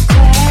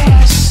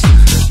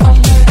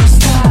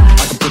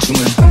can put you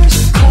in.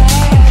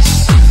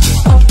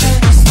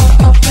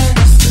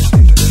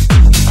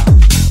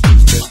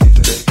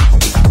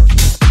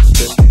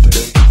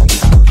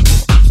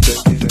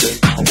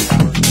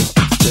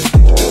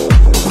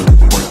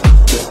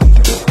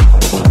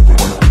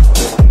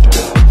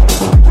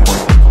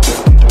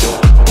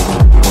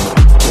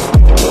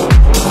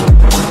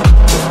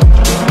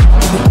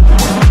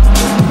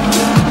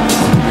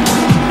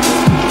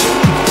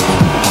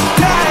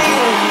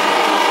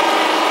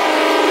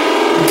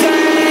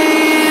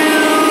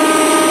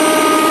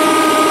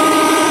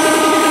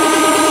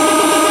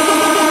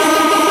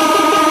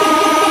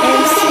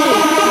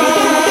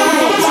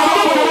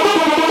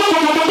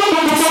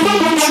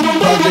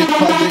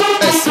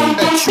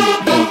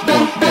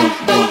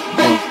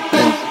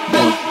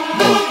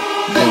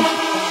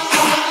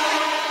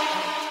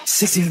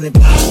 Sexy in the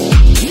block.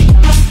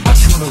 I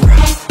just wanna rock.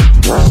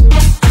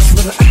 I just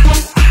wanna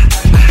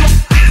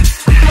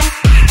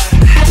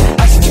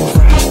I just wanna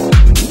rock.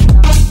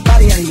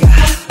 Body out of ya.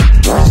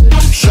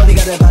 Shorty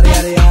got that body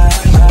out of ya.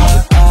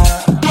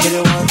 Get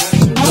it once.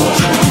 Two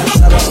times.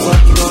 I don't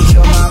fuck, you gon'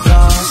 kill my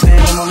vibe.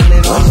 Stand on my money,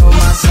 don't know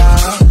my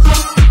side.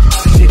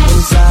 Dick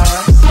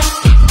inside.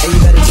 And you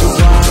better choose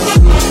wise.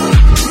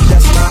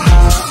 That's my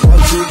high. 1,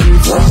 2, 3,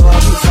 4,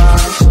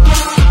 5.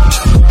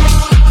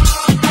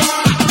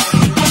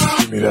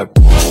 Give me that.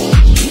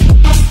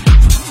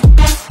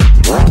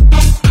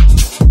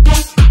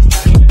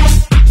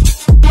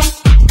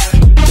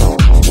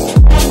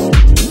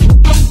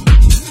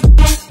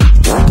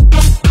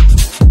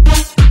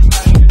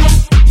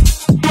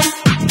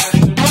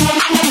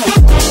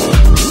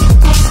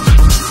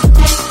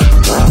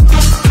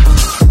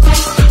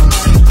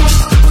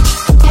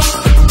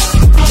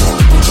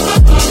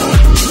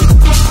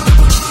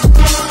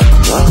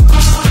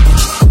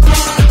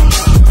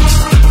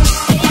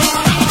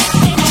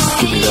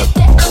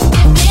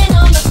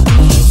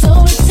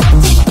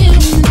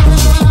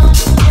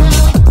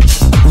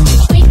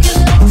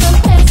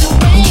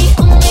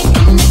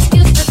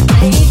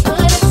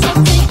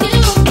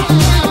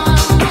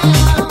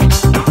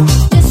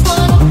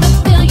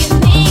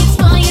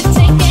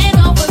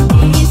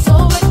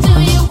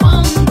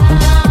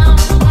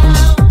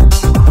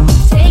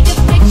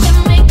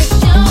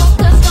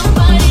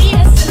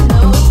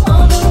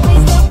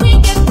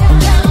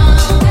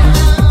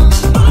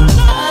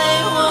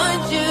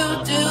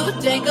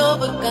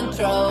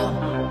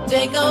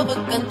 take over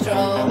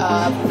control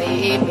of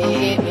me.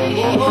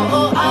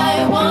 Oh,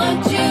 I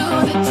want you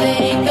to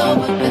take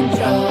over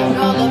control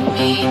of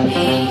me.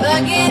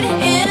 Plug it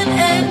in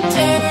and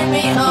turn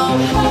me on.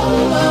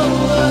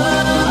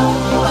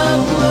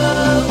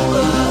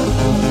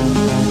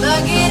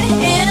 Plug it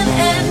in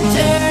and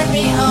turn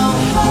me on.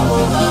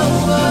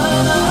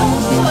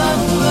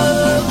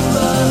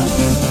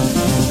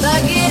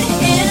 Plug it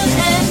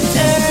in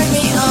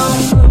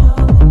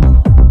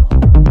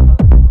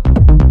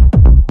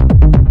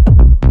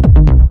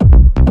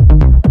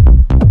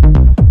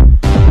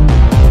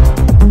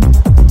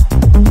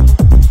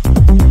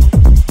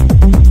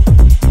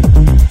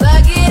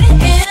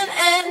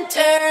and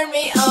turn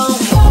me on.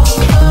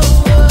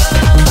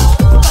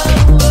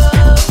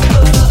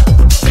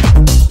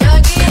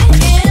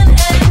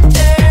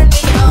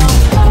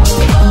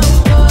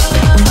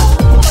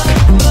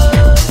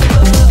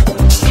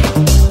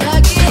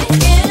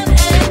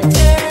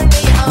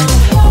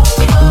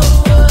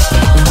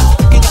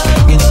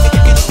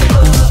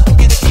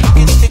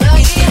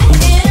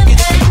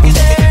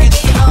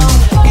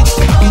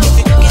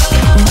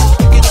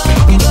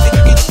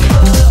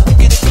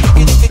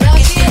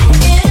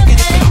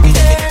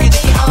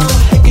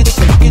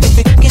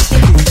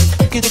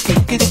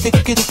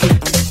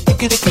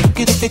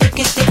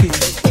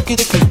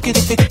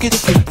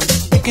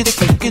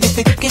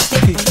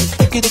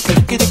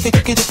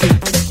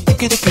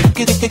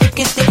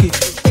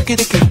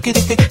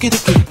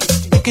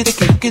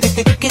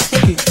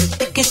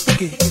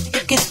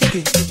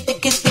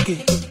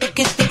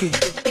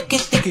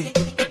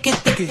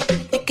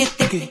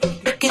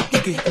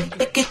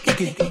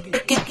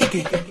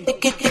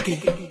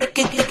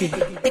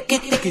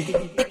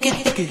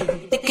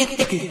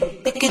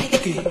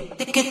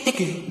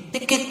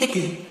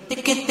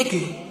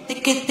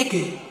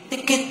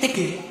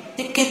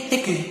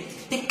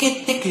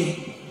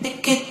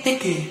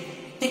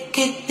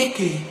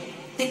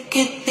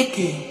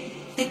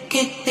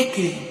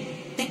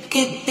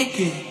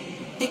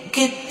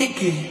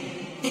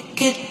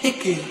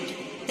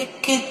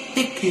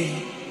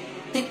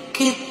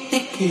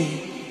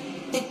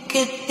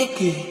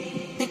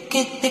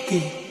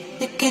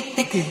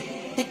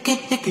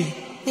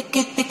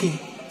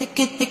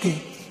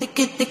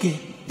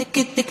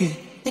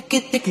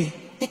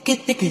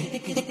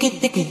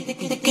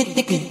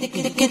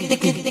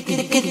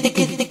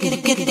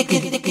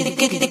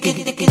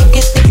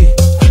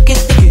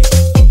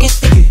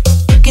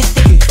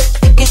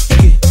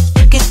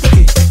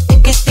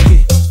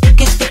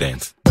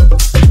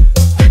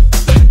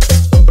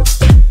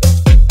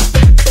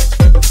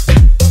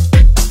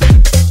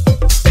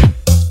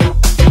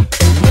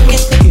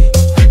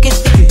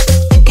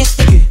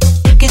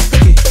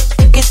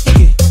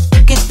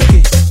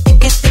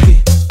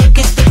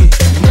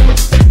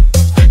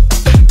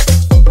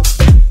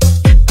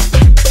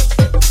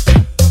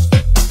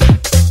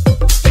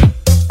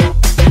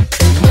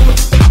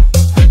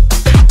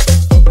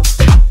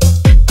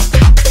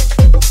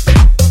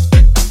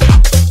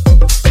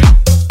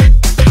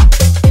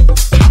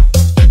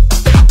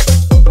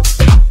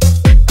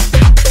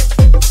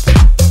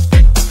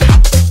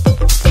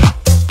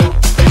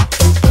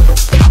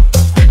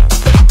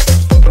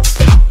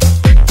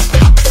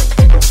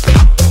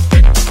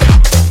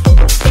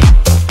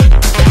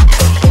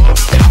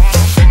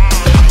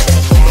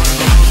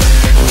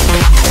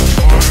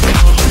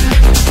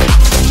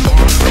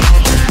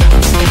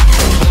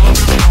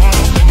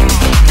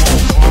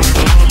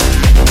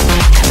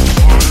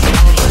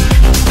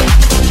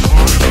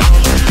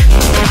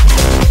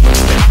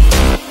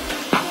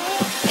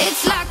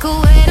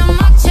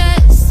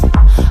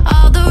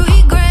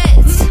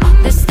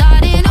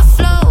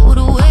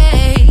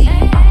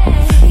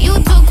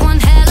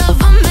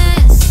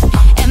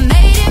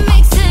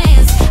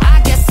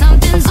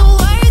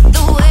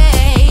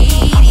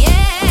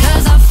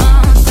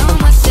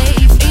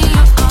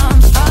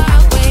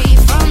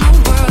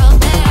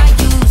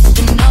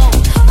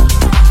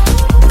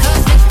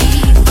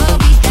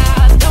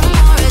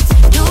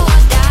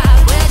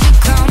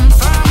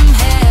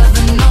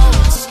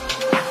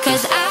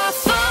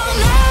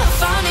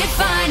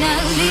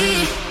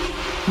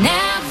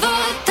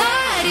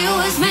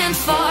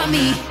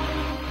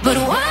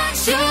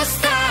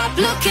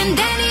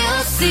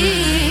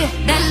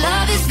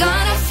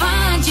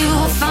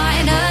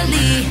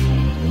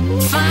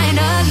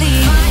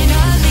 Finally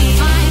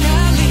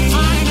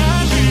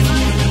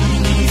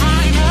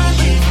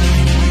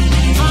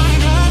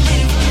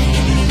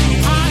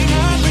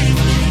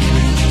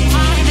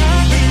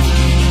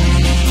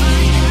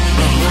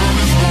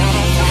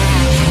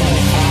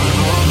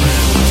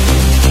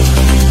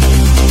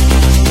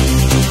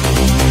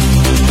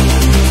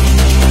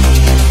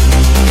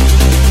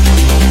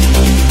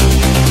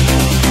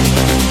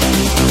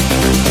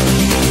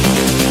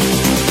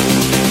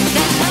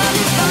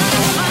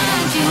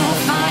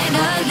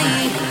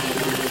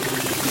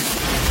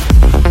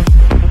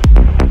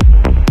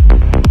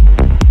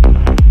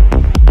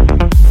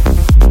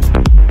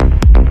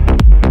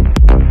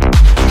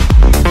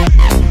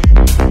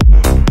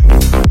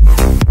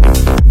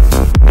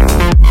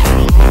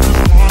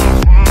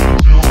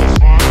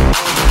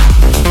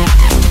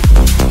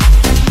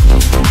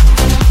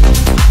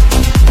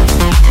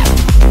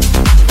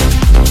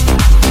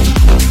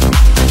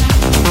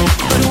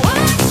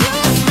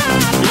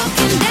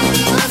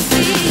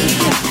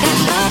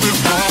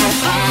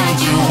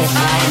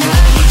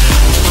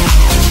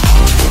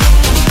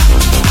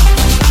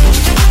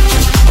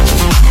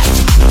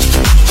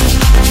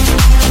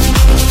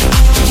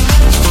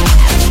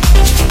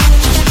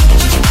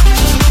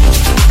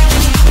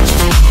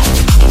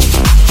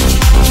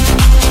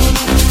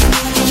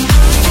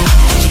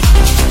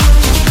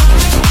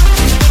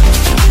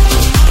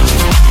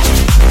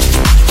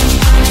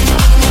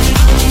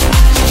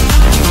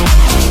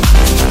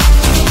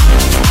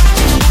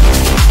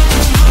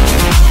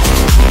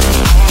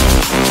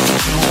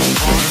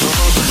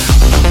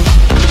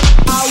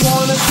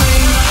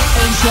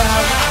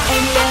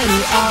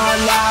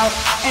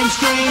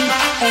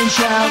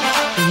shout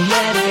and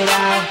let it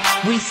out.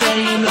 We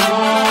saying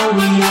oh,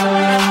 we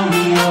oh,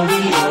 we oh,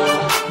 we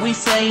oh. We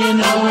saying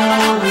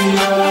oh, we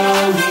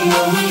oh, we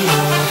oh, we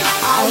oh.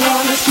 I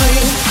wanna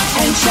scream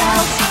and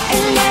shout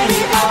and let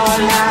it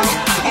all out.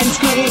 And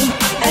scream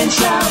and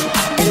shout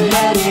and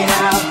let it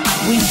out.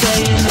 We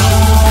saying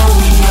oh,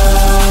 we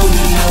oh,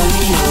 we oh,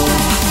 we oh.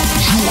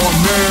 You are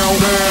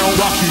now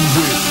rocking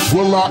with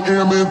Will I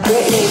Am in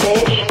Britney,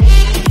 bitch.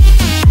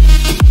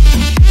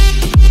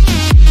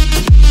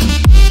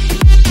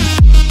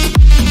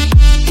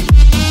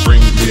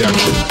 Bring the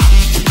action.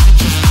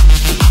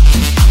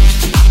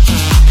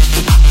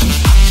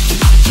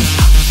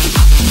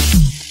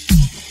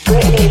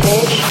 Britney,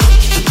 bitch.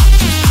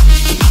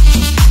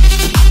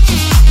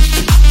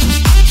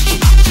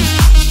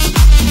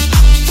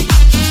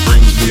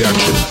 Bring the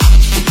action.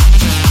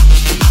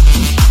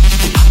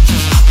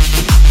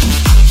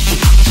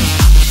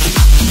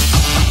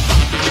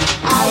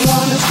 I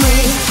wanna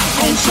scream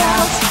and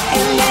shout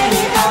and let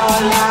it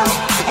all out.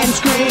 And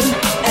scream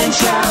and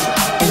shout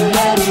and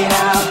let it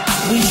out.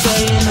 We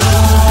saying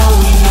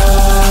oh, we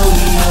oh,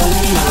 we oh,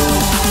 we oh.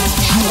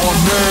 You are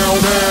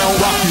now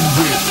rocking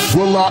with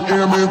Will I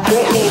Am in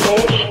Britney,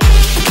 bitch.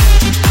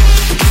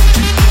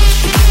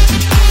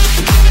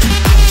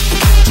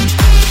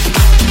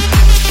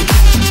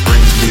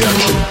 Bring the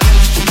action.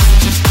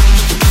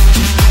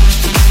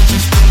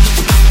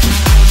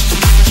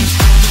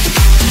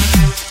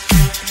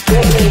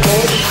 Britney,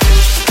 bitch.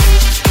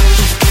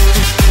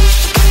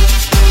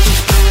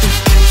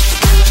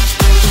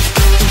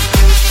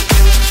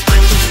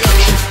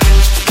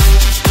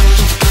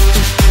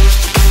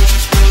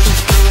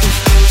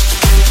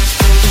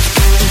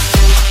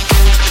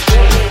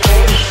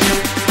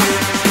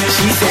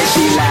 She said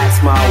she likes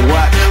my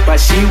work, but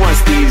she wants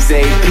Steve's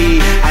AP.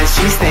 And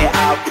she stay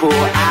up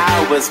all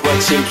hours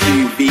watching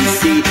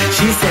QVC.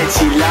 She said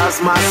she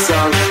loves my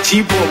song,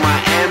 she bought my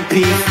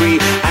MP3.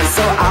 And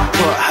so I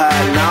put her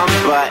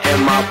number in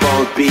my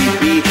bold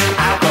BB.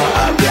 I got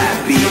a black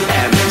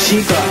BM,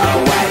 she got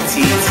a white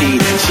TT.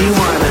 She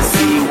wanna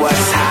see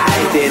what's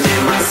hiding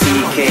in my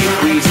CK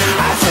breeze.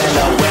 I tell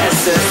her wear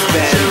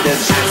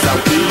suspenders and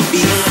some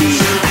BBC.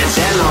 And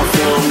then I'll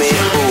film it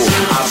all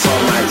up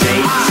on my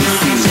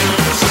JVC.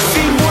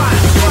 Scene one,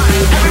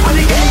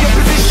 everybody get in your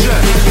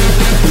position.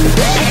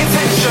 Pay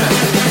attention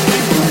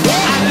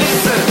and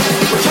listen.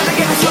 We're trying to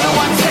get this on a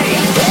one take,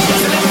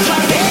 so let's try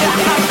and make that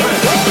happen.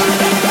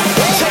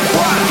 Take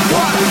one.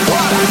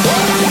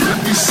 Let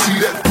me see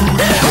that.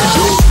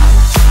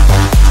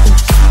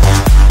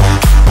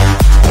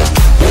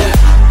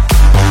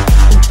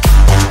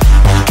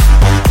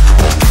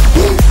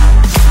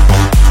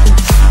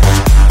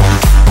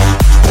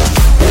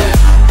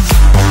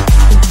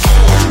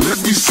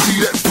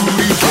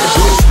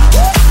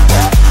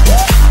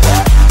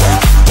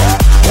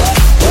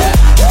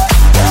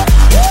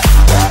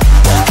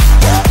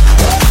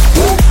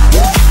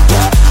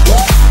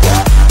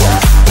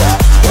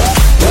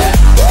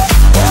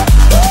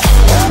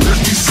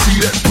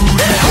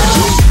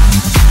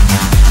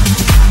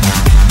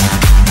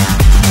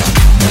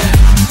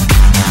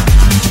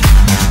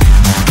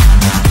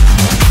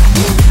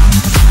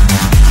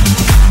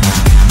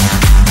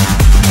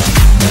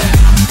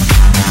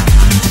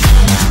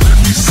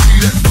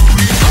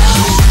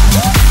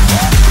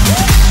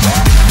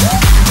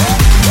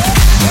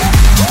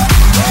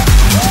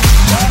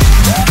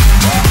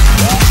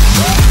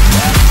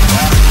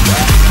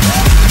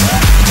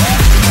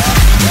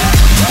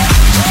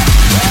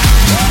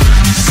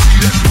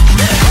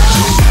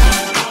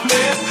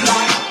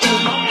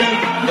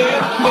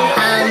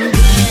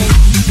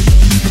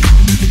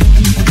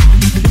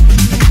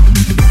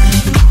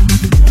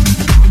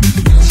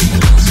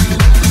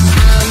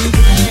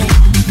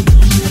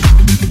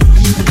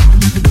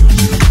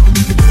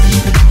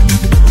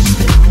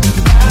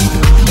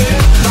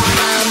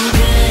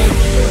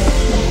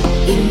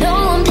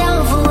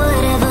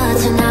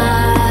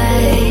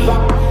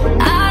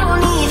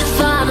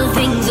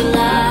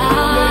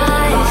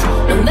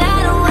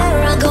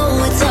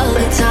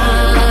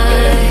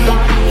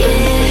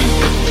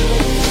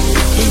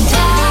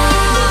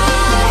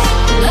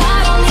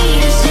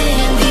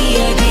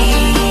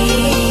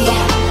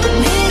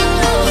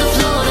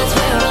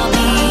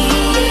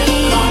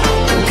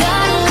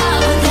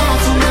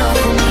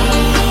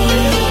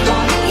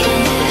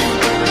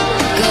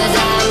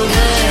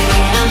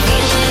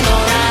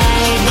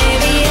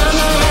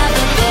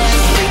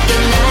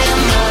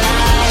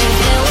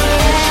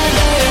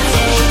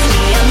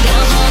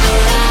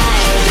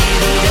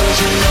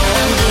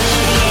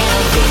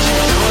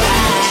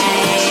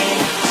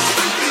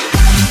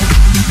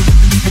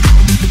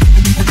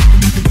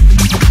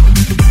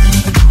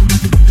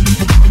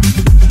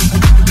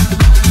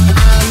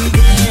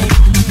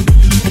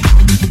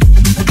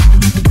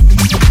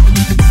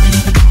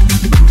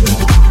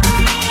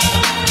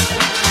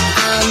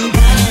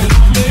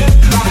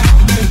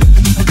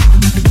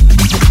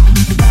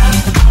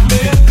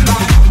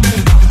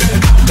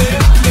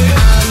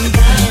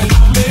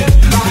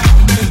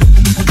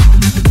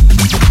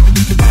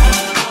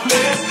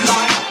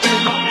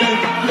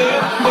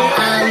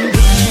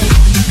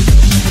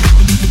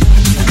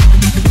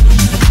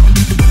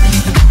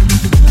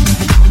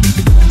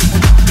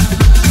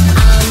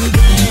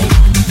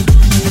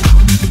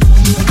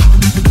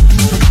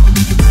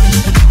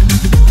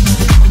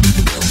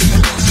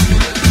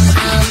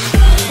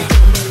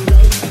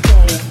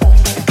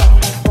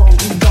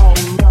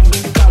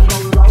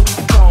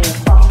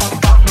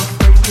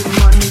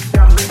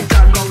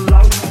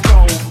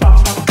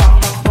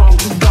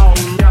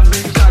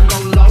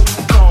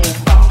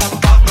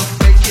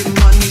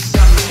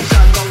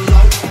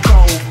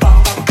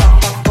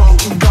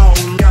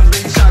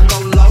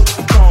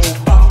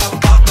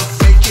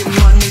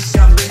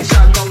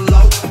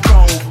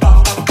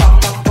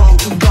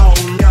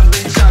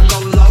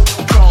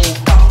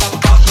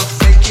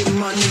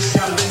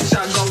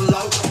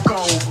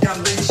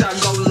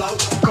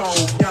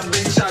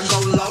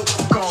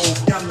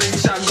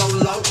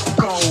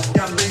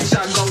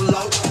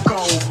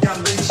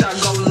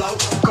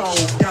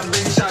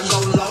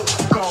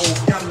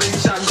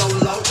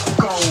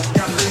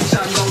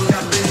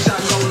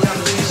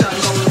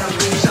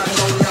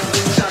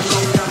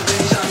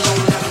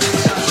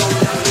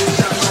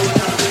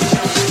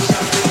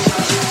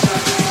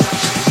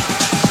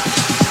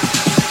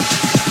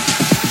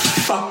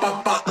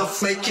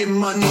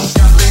 money.